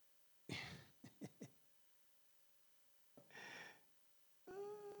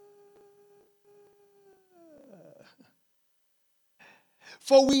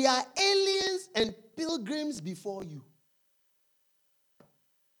 For we are aliens and pilgrims before you.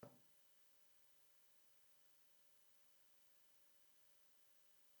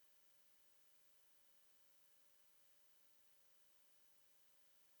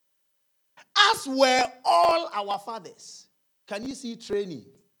 As were all our fathers. Can you see training?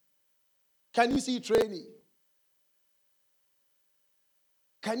 Can you see training?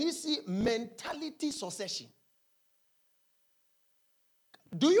 Can you see mentality succession?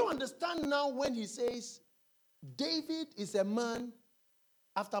 Do you understand now when he says, David is a man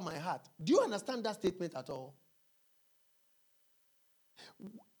after my heart? Do you understand that statement at all?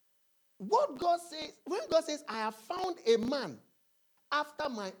 What God says, when God says, I have found a man after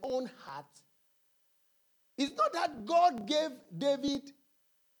my own heart, it's not that God gave David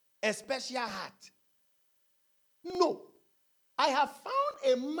a special heart. No. I have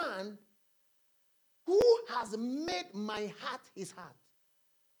found a man who has made my heart his heart.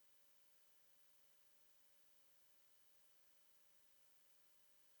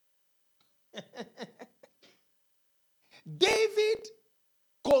 David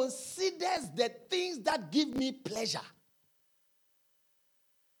considers the things that give me pleasure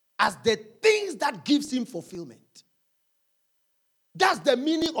as the things that gives him fulfillment. That's the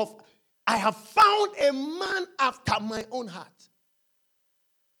meaning of I have found a man after my own heart.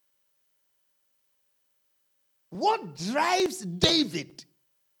 What drives David?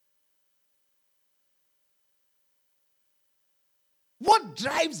 What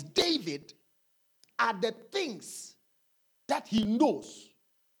drives David are the things that he knows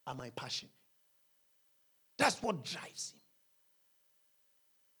are my passion. That's what drives him.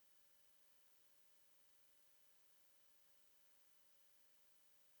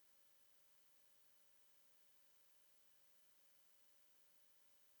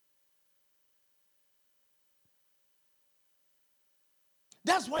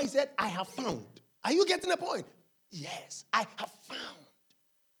 That's why he said, I have found. Are you getting the point? Yes, I have found.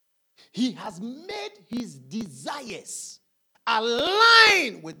 He has made his desires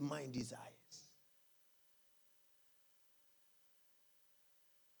align with my desires.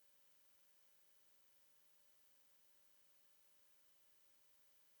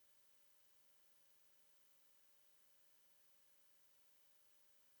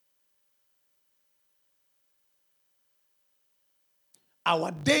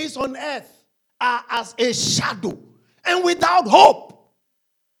 Our days on earth are as a shadow and without hope.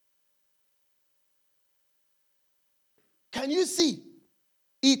 Can you see?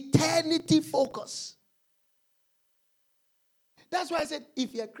 Eternity focus. That's why I said,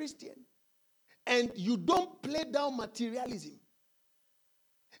 if you're a Christian and you don't play down materialism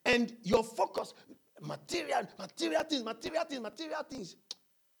and your focus, material things,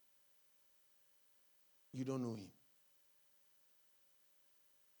 you don't know him.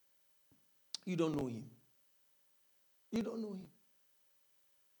 You don't know him. You don't know him.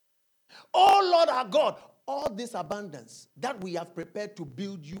 Oh Lord our God, all this abundance that we have prepared to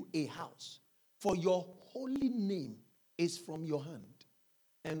build you a house, for your holy name is from your hand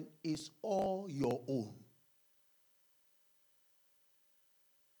and is all your own.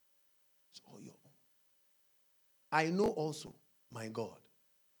 I know also, my God,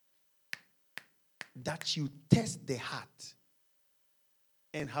 that you test the heart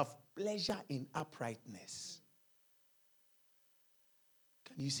and have pleasure in uprightness.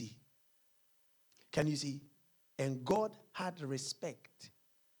 Can you see? Can you see? And God had respect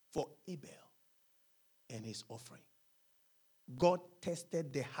for Abel and his offering. God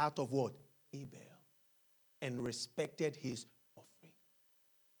tested the heart of what? Abel. And respected his offering.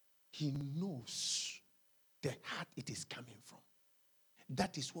 He knows the heart it is coming from.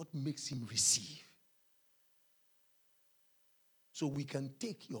 That is what makes him receive. So we can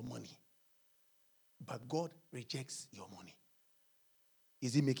take your money, but God rejects your money.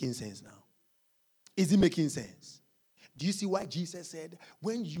 Is it making sense now? Is it making sense? Do you see why Jesus said,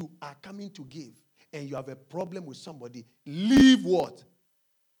 when you are coming to give and you have a problem with somebody, leave what?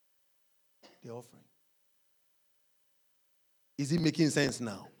 The offering. Is it making sense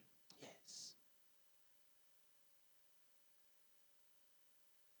now? Yes.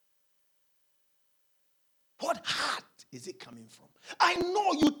 What heart is it coming from? I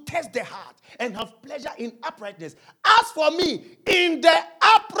know you test the heart and have pleasure in uprightness. As for me, in the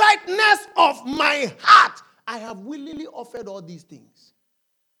uprightness of my heart, I have willingly offered all these things.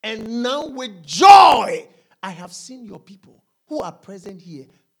 And now with joy, I have seen your people who are present here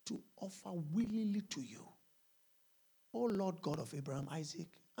to offer willingly to you. O Lord God of Abraham, Isaac,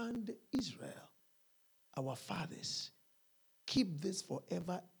 and Israel, our fathers, keep this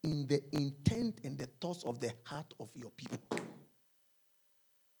forever in the intent and the thoughts of the heart of your people.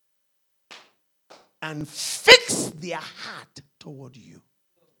 And fix their heart toward you.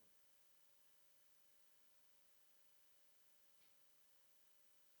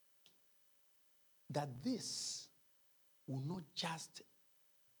 That this will not just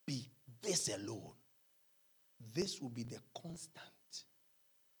be this alone. This will be the constant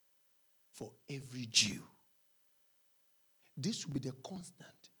for every Jew. This will be the constant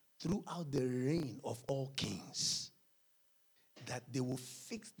throughout the reign of all kings. That they will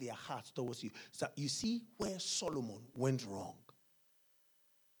fix their hearts towards you. So you see where Solomon went wrong.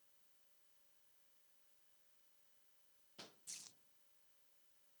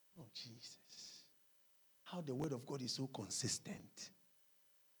 Oh, Jesus. How the word of God is so consistent.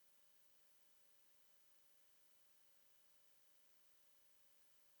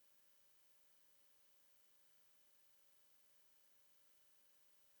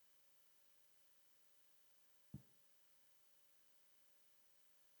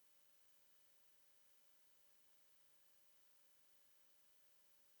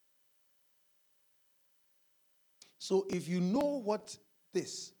 So if you know what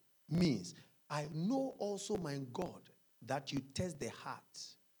this means, I know also, my God, that you test the heart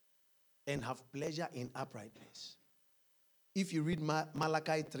and have pleasure in uprightness. If you read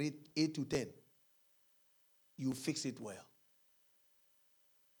Malachi 3, 8 to 10, you fix it well.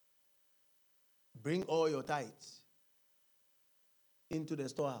 Bring all your tithes into the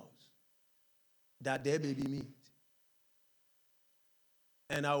storehouse, that there may be meat.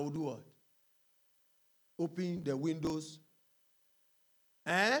 And I will do what? Open the windows.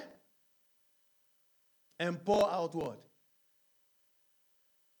 And pour out what?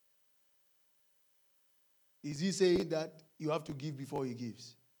 Is he saying that you have to give before he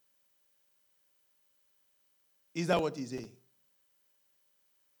gives? Is that what he's saying?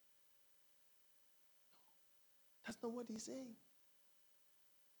 That's not what he's saying.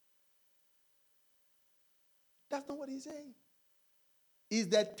 That's not what he's saying. It's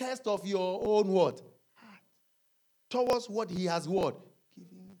the test of your own what? Heart. Towards what he has what?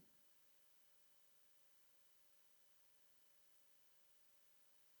 Given you.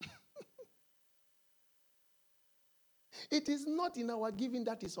 It is not in our giving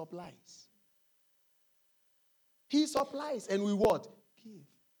that he supplies. He supplies and we what? Give.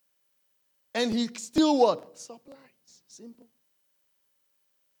 And he still what? Supplies. Simple.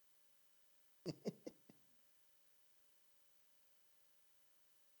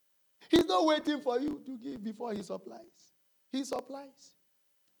 He's not waiting for you to give before he supplies. He supplies.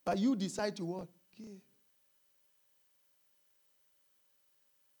 But you decide to what? Give.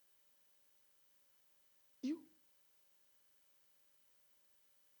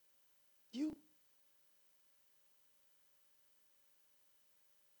 You.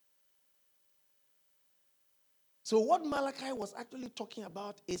 So what Malachi was actually talking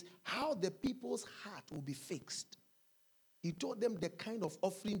about is how the people's heart will be fixed. He told them the kind of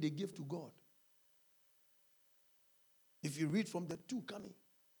offering they give to God. If you read from the 2 coming.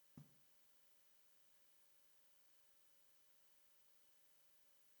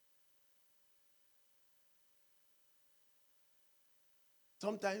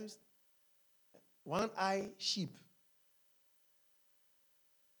 Sometimes one-eye sheep.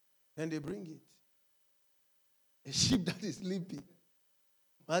 Then they bring it. A sheep that is sleeping.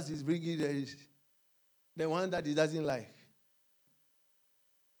 Once he's bringing it, the one that he doesn't like.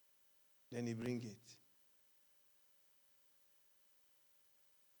 Then he bring it.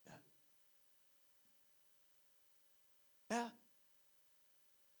 Yeah.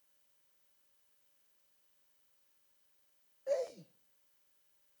 Hey.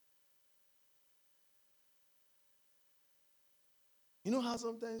 You know how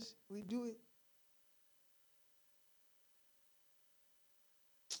sometimes we do it?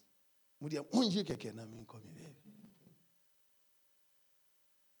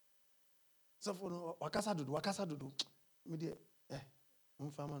 So for wakasa dudu. Media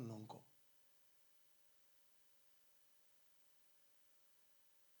mfama nonko.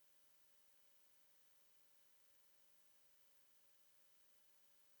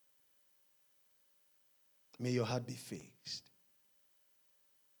 May your heart be fixed.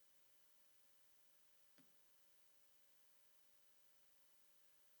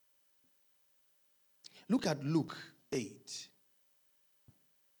 Look at Luke 8.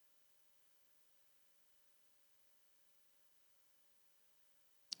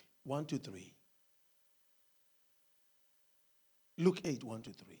 One to 3. Luke 8, 1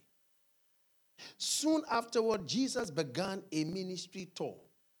 to 3. Soon afterward, Jesus began a ministry tour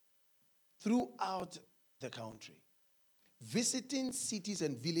throughout the country, visiting cities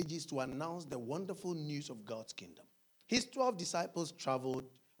and villages to announce the wonderful news of God's kingdom. His 12 disciples traveled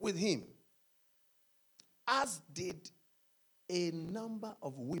with him, as did a number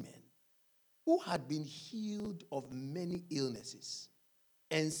of women who had been healed of many illnesses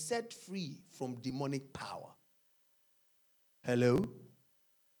and set free from demonic power. Hello?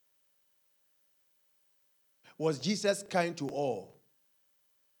 Was Jesus kind to all?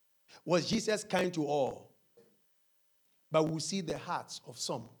 Was Jesus kind to all? But we'll see the hearts of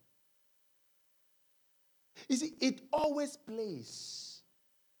some. You see, it always plays.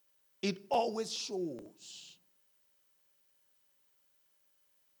 It always shows.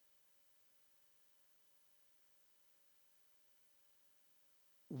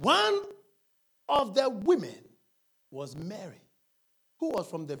 One of the women was Mary, who was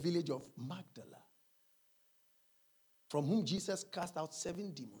from the village of Magdala, from whom Jesus cast out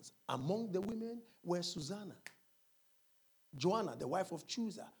 7 demons. Among the women were Susanna, Joanna, the wife of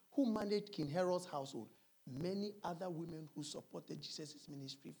Chusa, who managed King Herod's household, many other women who supported Jesus'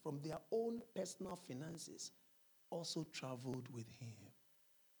 ministry from their own personal finances also traveled with him.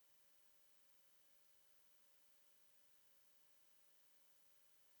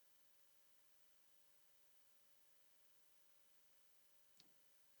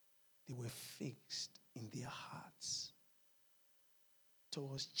 They were fixed in their hearts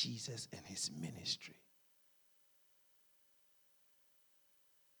towards Jesus and his ministry.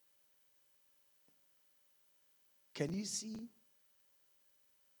 Can you see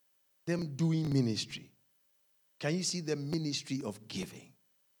them doing ministry? Can you see the ministry of giving?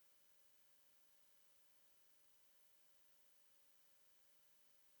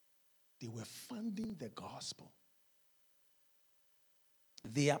 They were funding the gospel.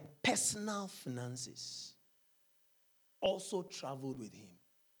 Their personal finances also traveled with him.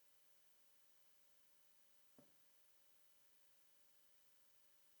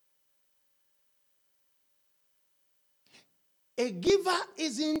 A giver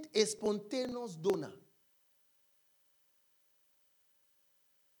isn't a spontaneous donor.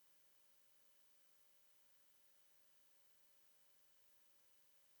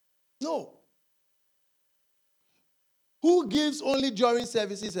 No. Who gives only during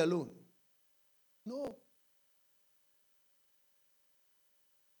services alone? No.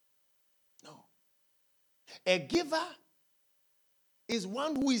 No. A giver is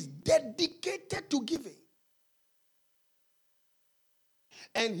one who is dedicated to giving.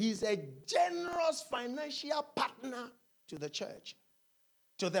 And he's a generous financial partner to the church,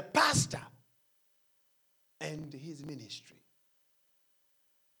 to the pastor, and his ministry.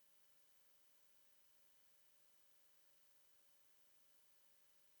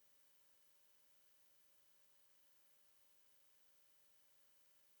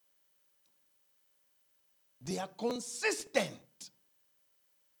 They are consistent.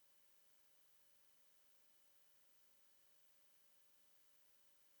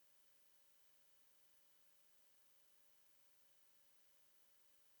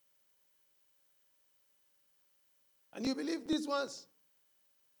 And you believe these ones?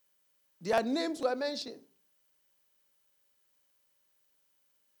 Their names were mentioned.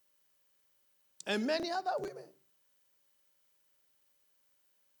 And many other women.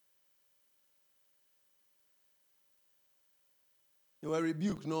 They were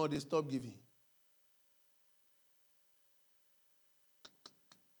rebuked. No, they stopped giving.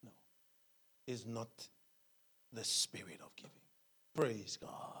 No. It's not the spirit of giving. Praise God.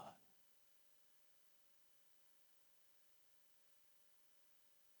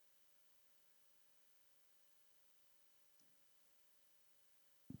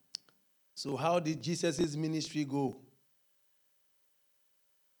 So how did Jesus' ministry go?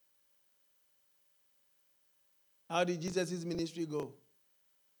 How did Jesus' ministry go?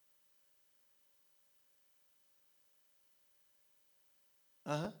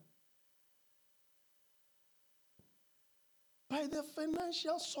 By the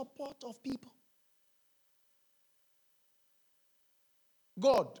financial support of people.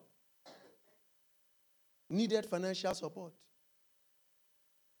 God needed financial support.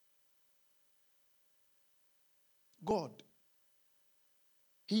 God.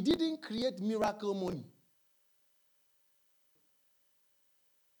 He didn't create miracle money.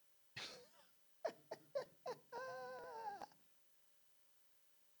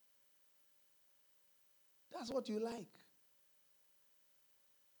 That's what you like.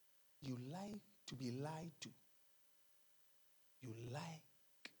 You like to be lied to. You like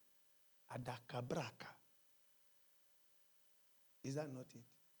adakabraka. Is that not it?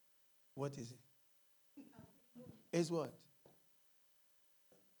 What is it? It's what?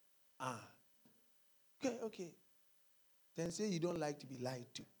 Okay. Then say you don't like to be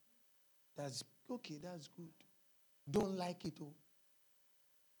lied to. That's okay, that's good. Don't like it all.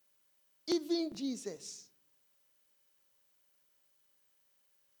 Even Jesus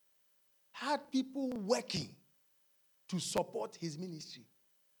had people working to support his ministry.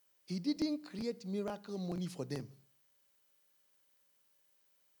 He didn't create miracle money for them.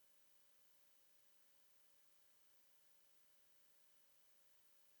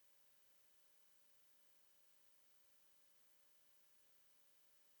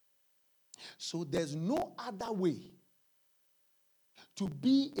 So there's no other way to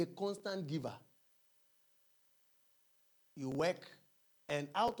be a constant giver. You work, and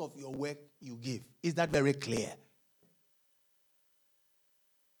out of your work, you give. Is that very clear?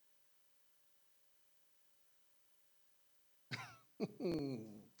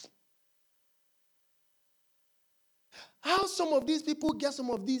 How some of these people get some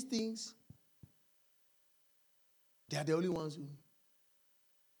of these things? They are the only ones who.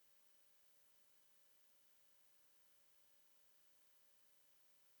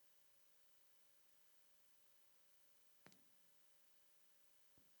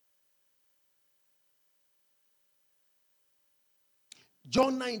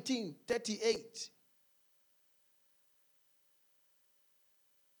 John 19:38.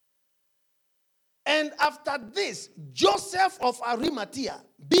 And after this, Joseph of Arimathea,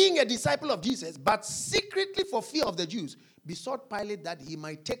 being a disciple of Jesus, but secretly for fear of the Jews, besought Pilate that he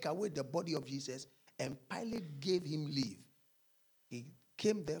might take away the body of Jesus, and Pilate gave him leave. He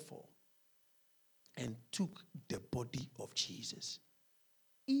came therefore and took the body of Jesus.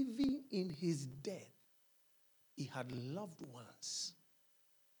 Even in his death, he had loved ones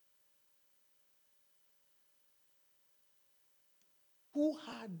who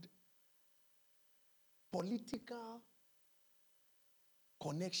had political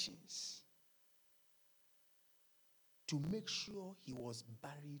connections to make sure he was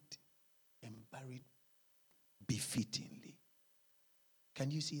buried and buried befittingly. Can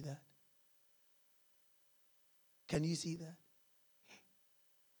you see that? Can you see that?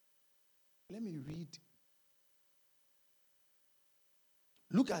 Let me read.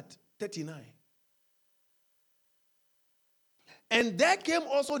 Look at 39. And there came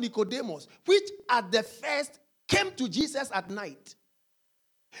also Nicodemus, which at the first came to Jesus at night,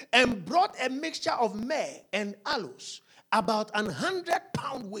 and brought a mixture of myrrh and aloes, about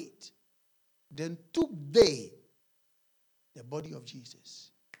 100-pound weight. Then took they the body of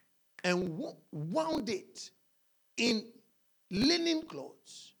Jesus and wound it in linen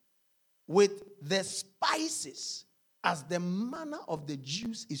clothes with the spices, as the manner of the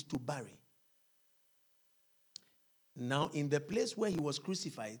Jews is to bury. Now, in the place where he was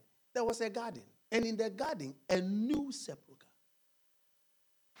crucified, there was a garden. And in the garden, a new sepulchre,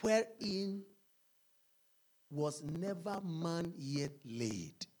 wherein was never man yet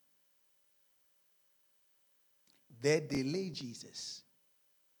laid. There they laid Jesus,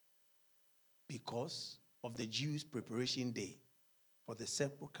 because of the Jews' preparation day, for the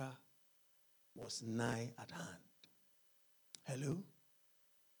sepulchre was nigh at hand. Hello?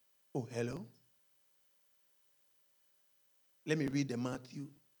 Oh, hello? Let me read the Matthew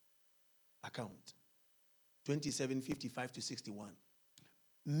account. 27:55-61.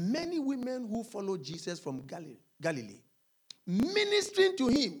 Many women who followed Jesus from Galilee ministering to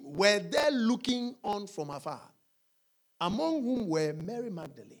him were there looking on from afar, among whom were Mary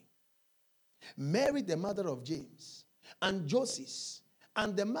Magdalene, Mary the mother of James, and Joseph,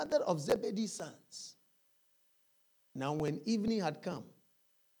 and the mother of Zebedee's sons. Now when evening had come,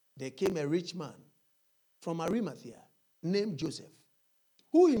 there came a rich man from Arimathea named Joseph,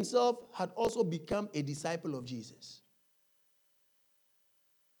 who himself had also become a disciple of Jesus.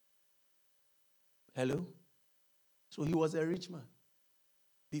 Hello? So he was a rich man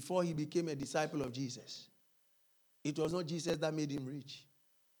before he became a disciple of Jesus. It was not Jesus that made him rich.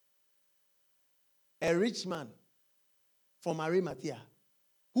 A rich man from Arimathea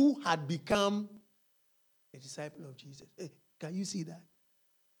who had become a disciple of Jesus. Hey, can you see that?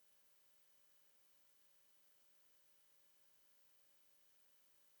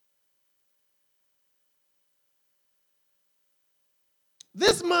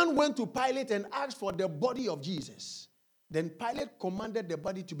 This man went to Pilate and asked for the body of Jesus. Then Pilate commanded the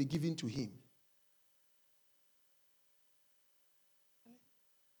body to be given to him.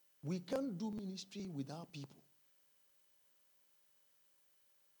 We can't do ministry without people.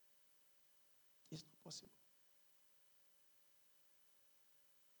 It's not possible.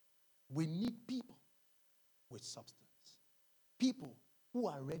 We need people with substance. People who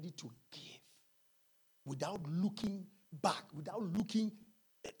are ready to give without looking back, without looking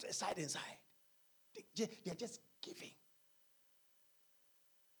side and side. They're just giving.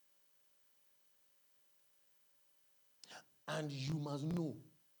 And you must know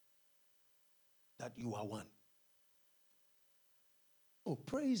that you are one. Oh,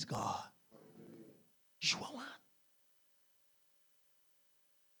 praise God. You are one.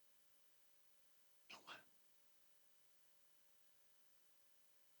 You are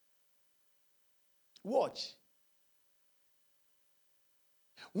one. Watch.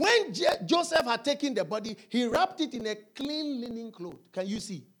 When Joseph had taken the body, he wrapped it in a clean linen cloth. Can you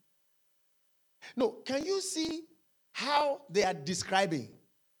see? No, can you see how they are describing?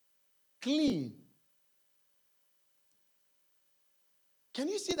 Clean. Can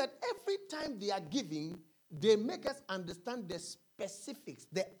you see that every time they are giving, they make us understand the specifics,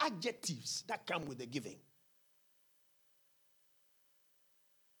 the adjectives that come with the giving?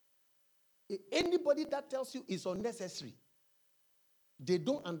 Anybody that tells you it's unnecessary, they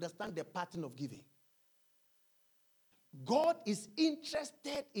don't understand the pattern of giving. God is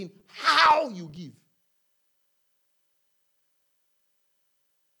interested in how you give.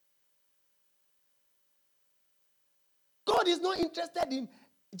 God is not interested in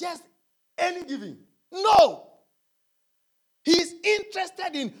just any giving. No. He is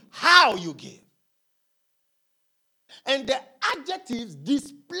interested in how you give. And the adjectives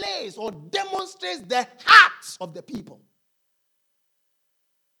displays or demonstrates the hearts of the people.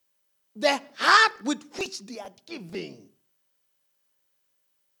 The heart with which they are giving.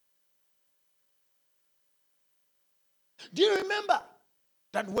 Do you remember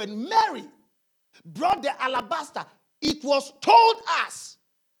that when Mary brought the alabaster, it was told us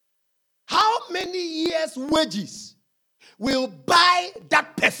how many years' wages will buy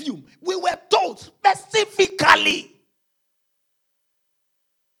that perfume? We were told specifically.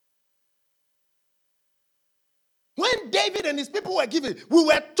 When David and his people were given, we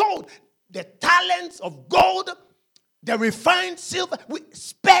were told the talents of gold, the refined silver, with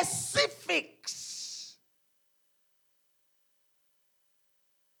specifics.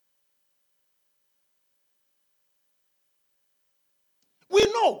 We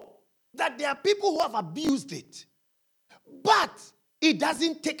know that there are people who have abused it, but it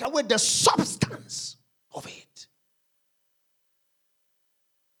doesn't take away the substance of it.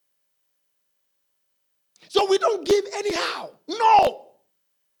 So we don't give anyhow. No.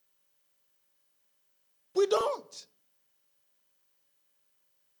 We don't.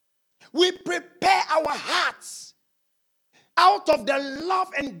 We prepare our hearts out of the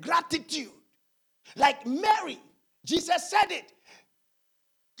love and gratitude. Like Mary, Jesus said it.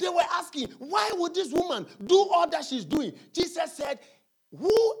 They were asking, why would this woman do all that she's doing? Jesus said,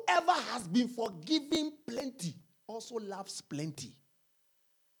 whoever has been forgiven plenty also loves plenty.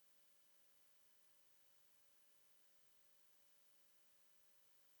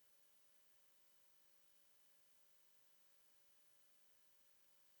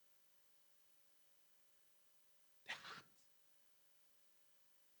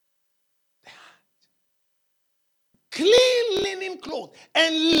 Clean linen cloth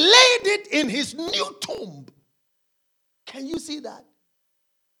and laid it in his new tomb. Can you see that?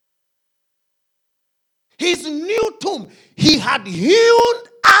 His new tomb, he had hewn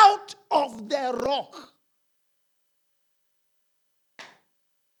out of the rock.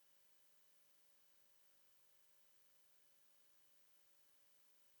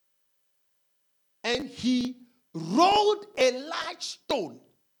 and he rolled a large stone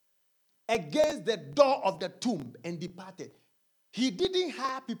against the door of the tomb and departed. He didn't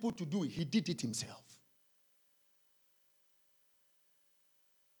hire people to do it. He did it himself.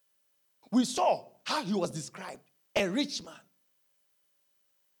 We saw how he was described, a rich man.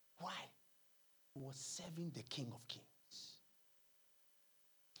 Why? He was serving the King of Kings.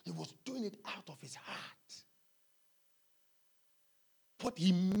 He was doing it out of his heart. What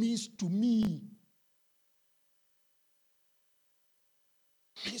he means to me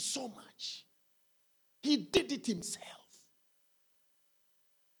means so much. He did it himself.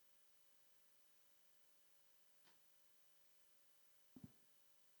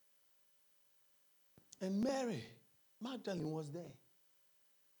 And Mary Magdalene was there.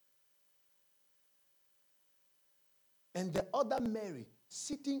 And the other Mary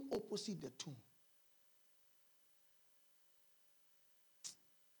sitting opposite the tomb.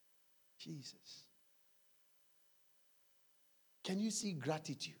 Jesus. Can you see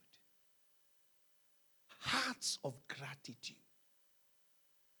gratitude? Hearts of gratitude.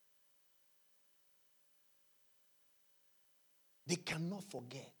 They cannot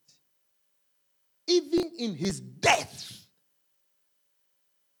forget. Even in his death,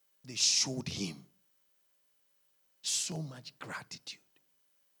 they showed him so much gratitude.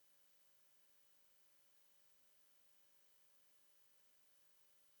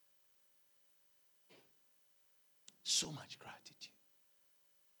 So much gratitude.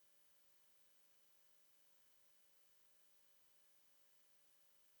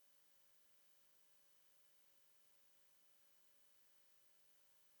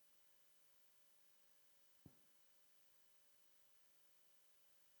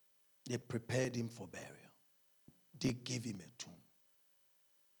 They prepared him for burial. They gave him a tomb.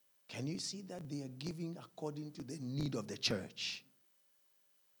 Can you see that they are giving according to the need of the church?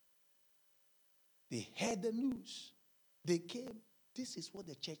 They heard the news. They came. This is what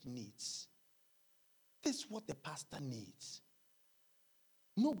the church needs. This is what the pastor needs.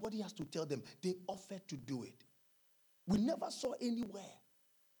 Nobody has to tell them. They offered to do it. We never saw anywhere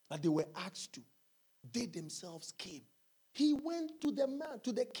that they were asked to. They themselves came. He went to the man,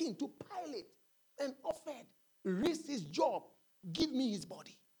 to the king, to Pilate, and offered, risked his job, give me his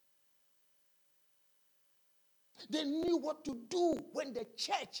body. They knew what to do when the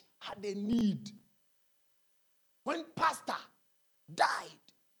church had a need. When pastor died,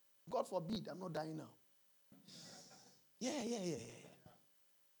 God forbid, I'm not dying now. Yeah.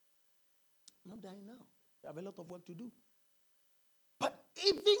 I'm not dying now. I have a lot of work to do. But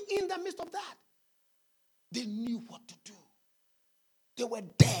even in the midst of that, they knew what to do. They were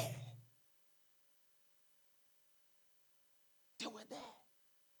there. They were there.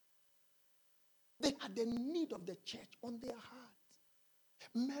 They had the need of the church on their heart.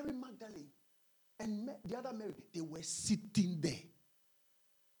 Mary Magdalene and the other Mary, they were sitting there.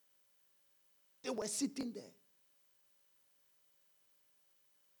 They were sitting there.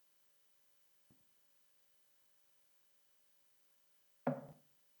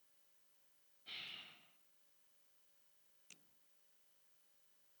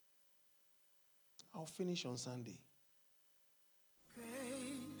 I'll finish on Sunday.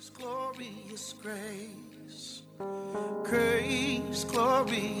 Grace, glorious grace. Grace,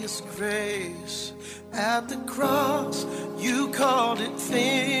 glorious grace. At the cross, you called it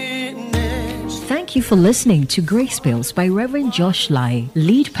finished. Thank you for listening to Grace Bills by Reverend Josh Laryea,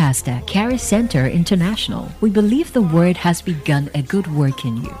 lead pastor, Charis Center International. We believe the word has begun a good work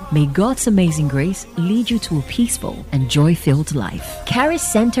in you. May God's amazing grace lead you to a peaceful and joy-filled life. Charis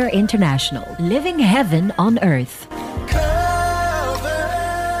Center International, living heaven on earth.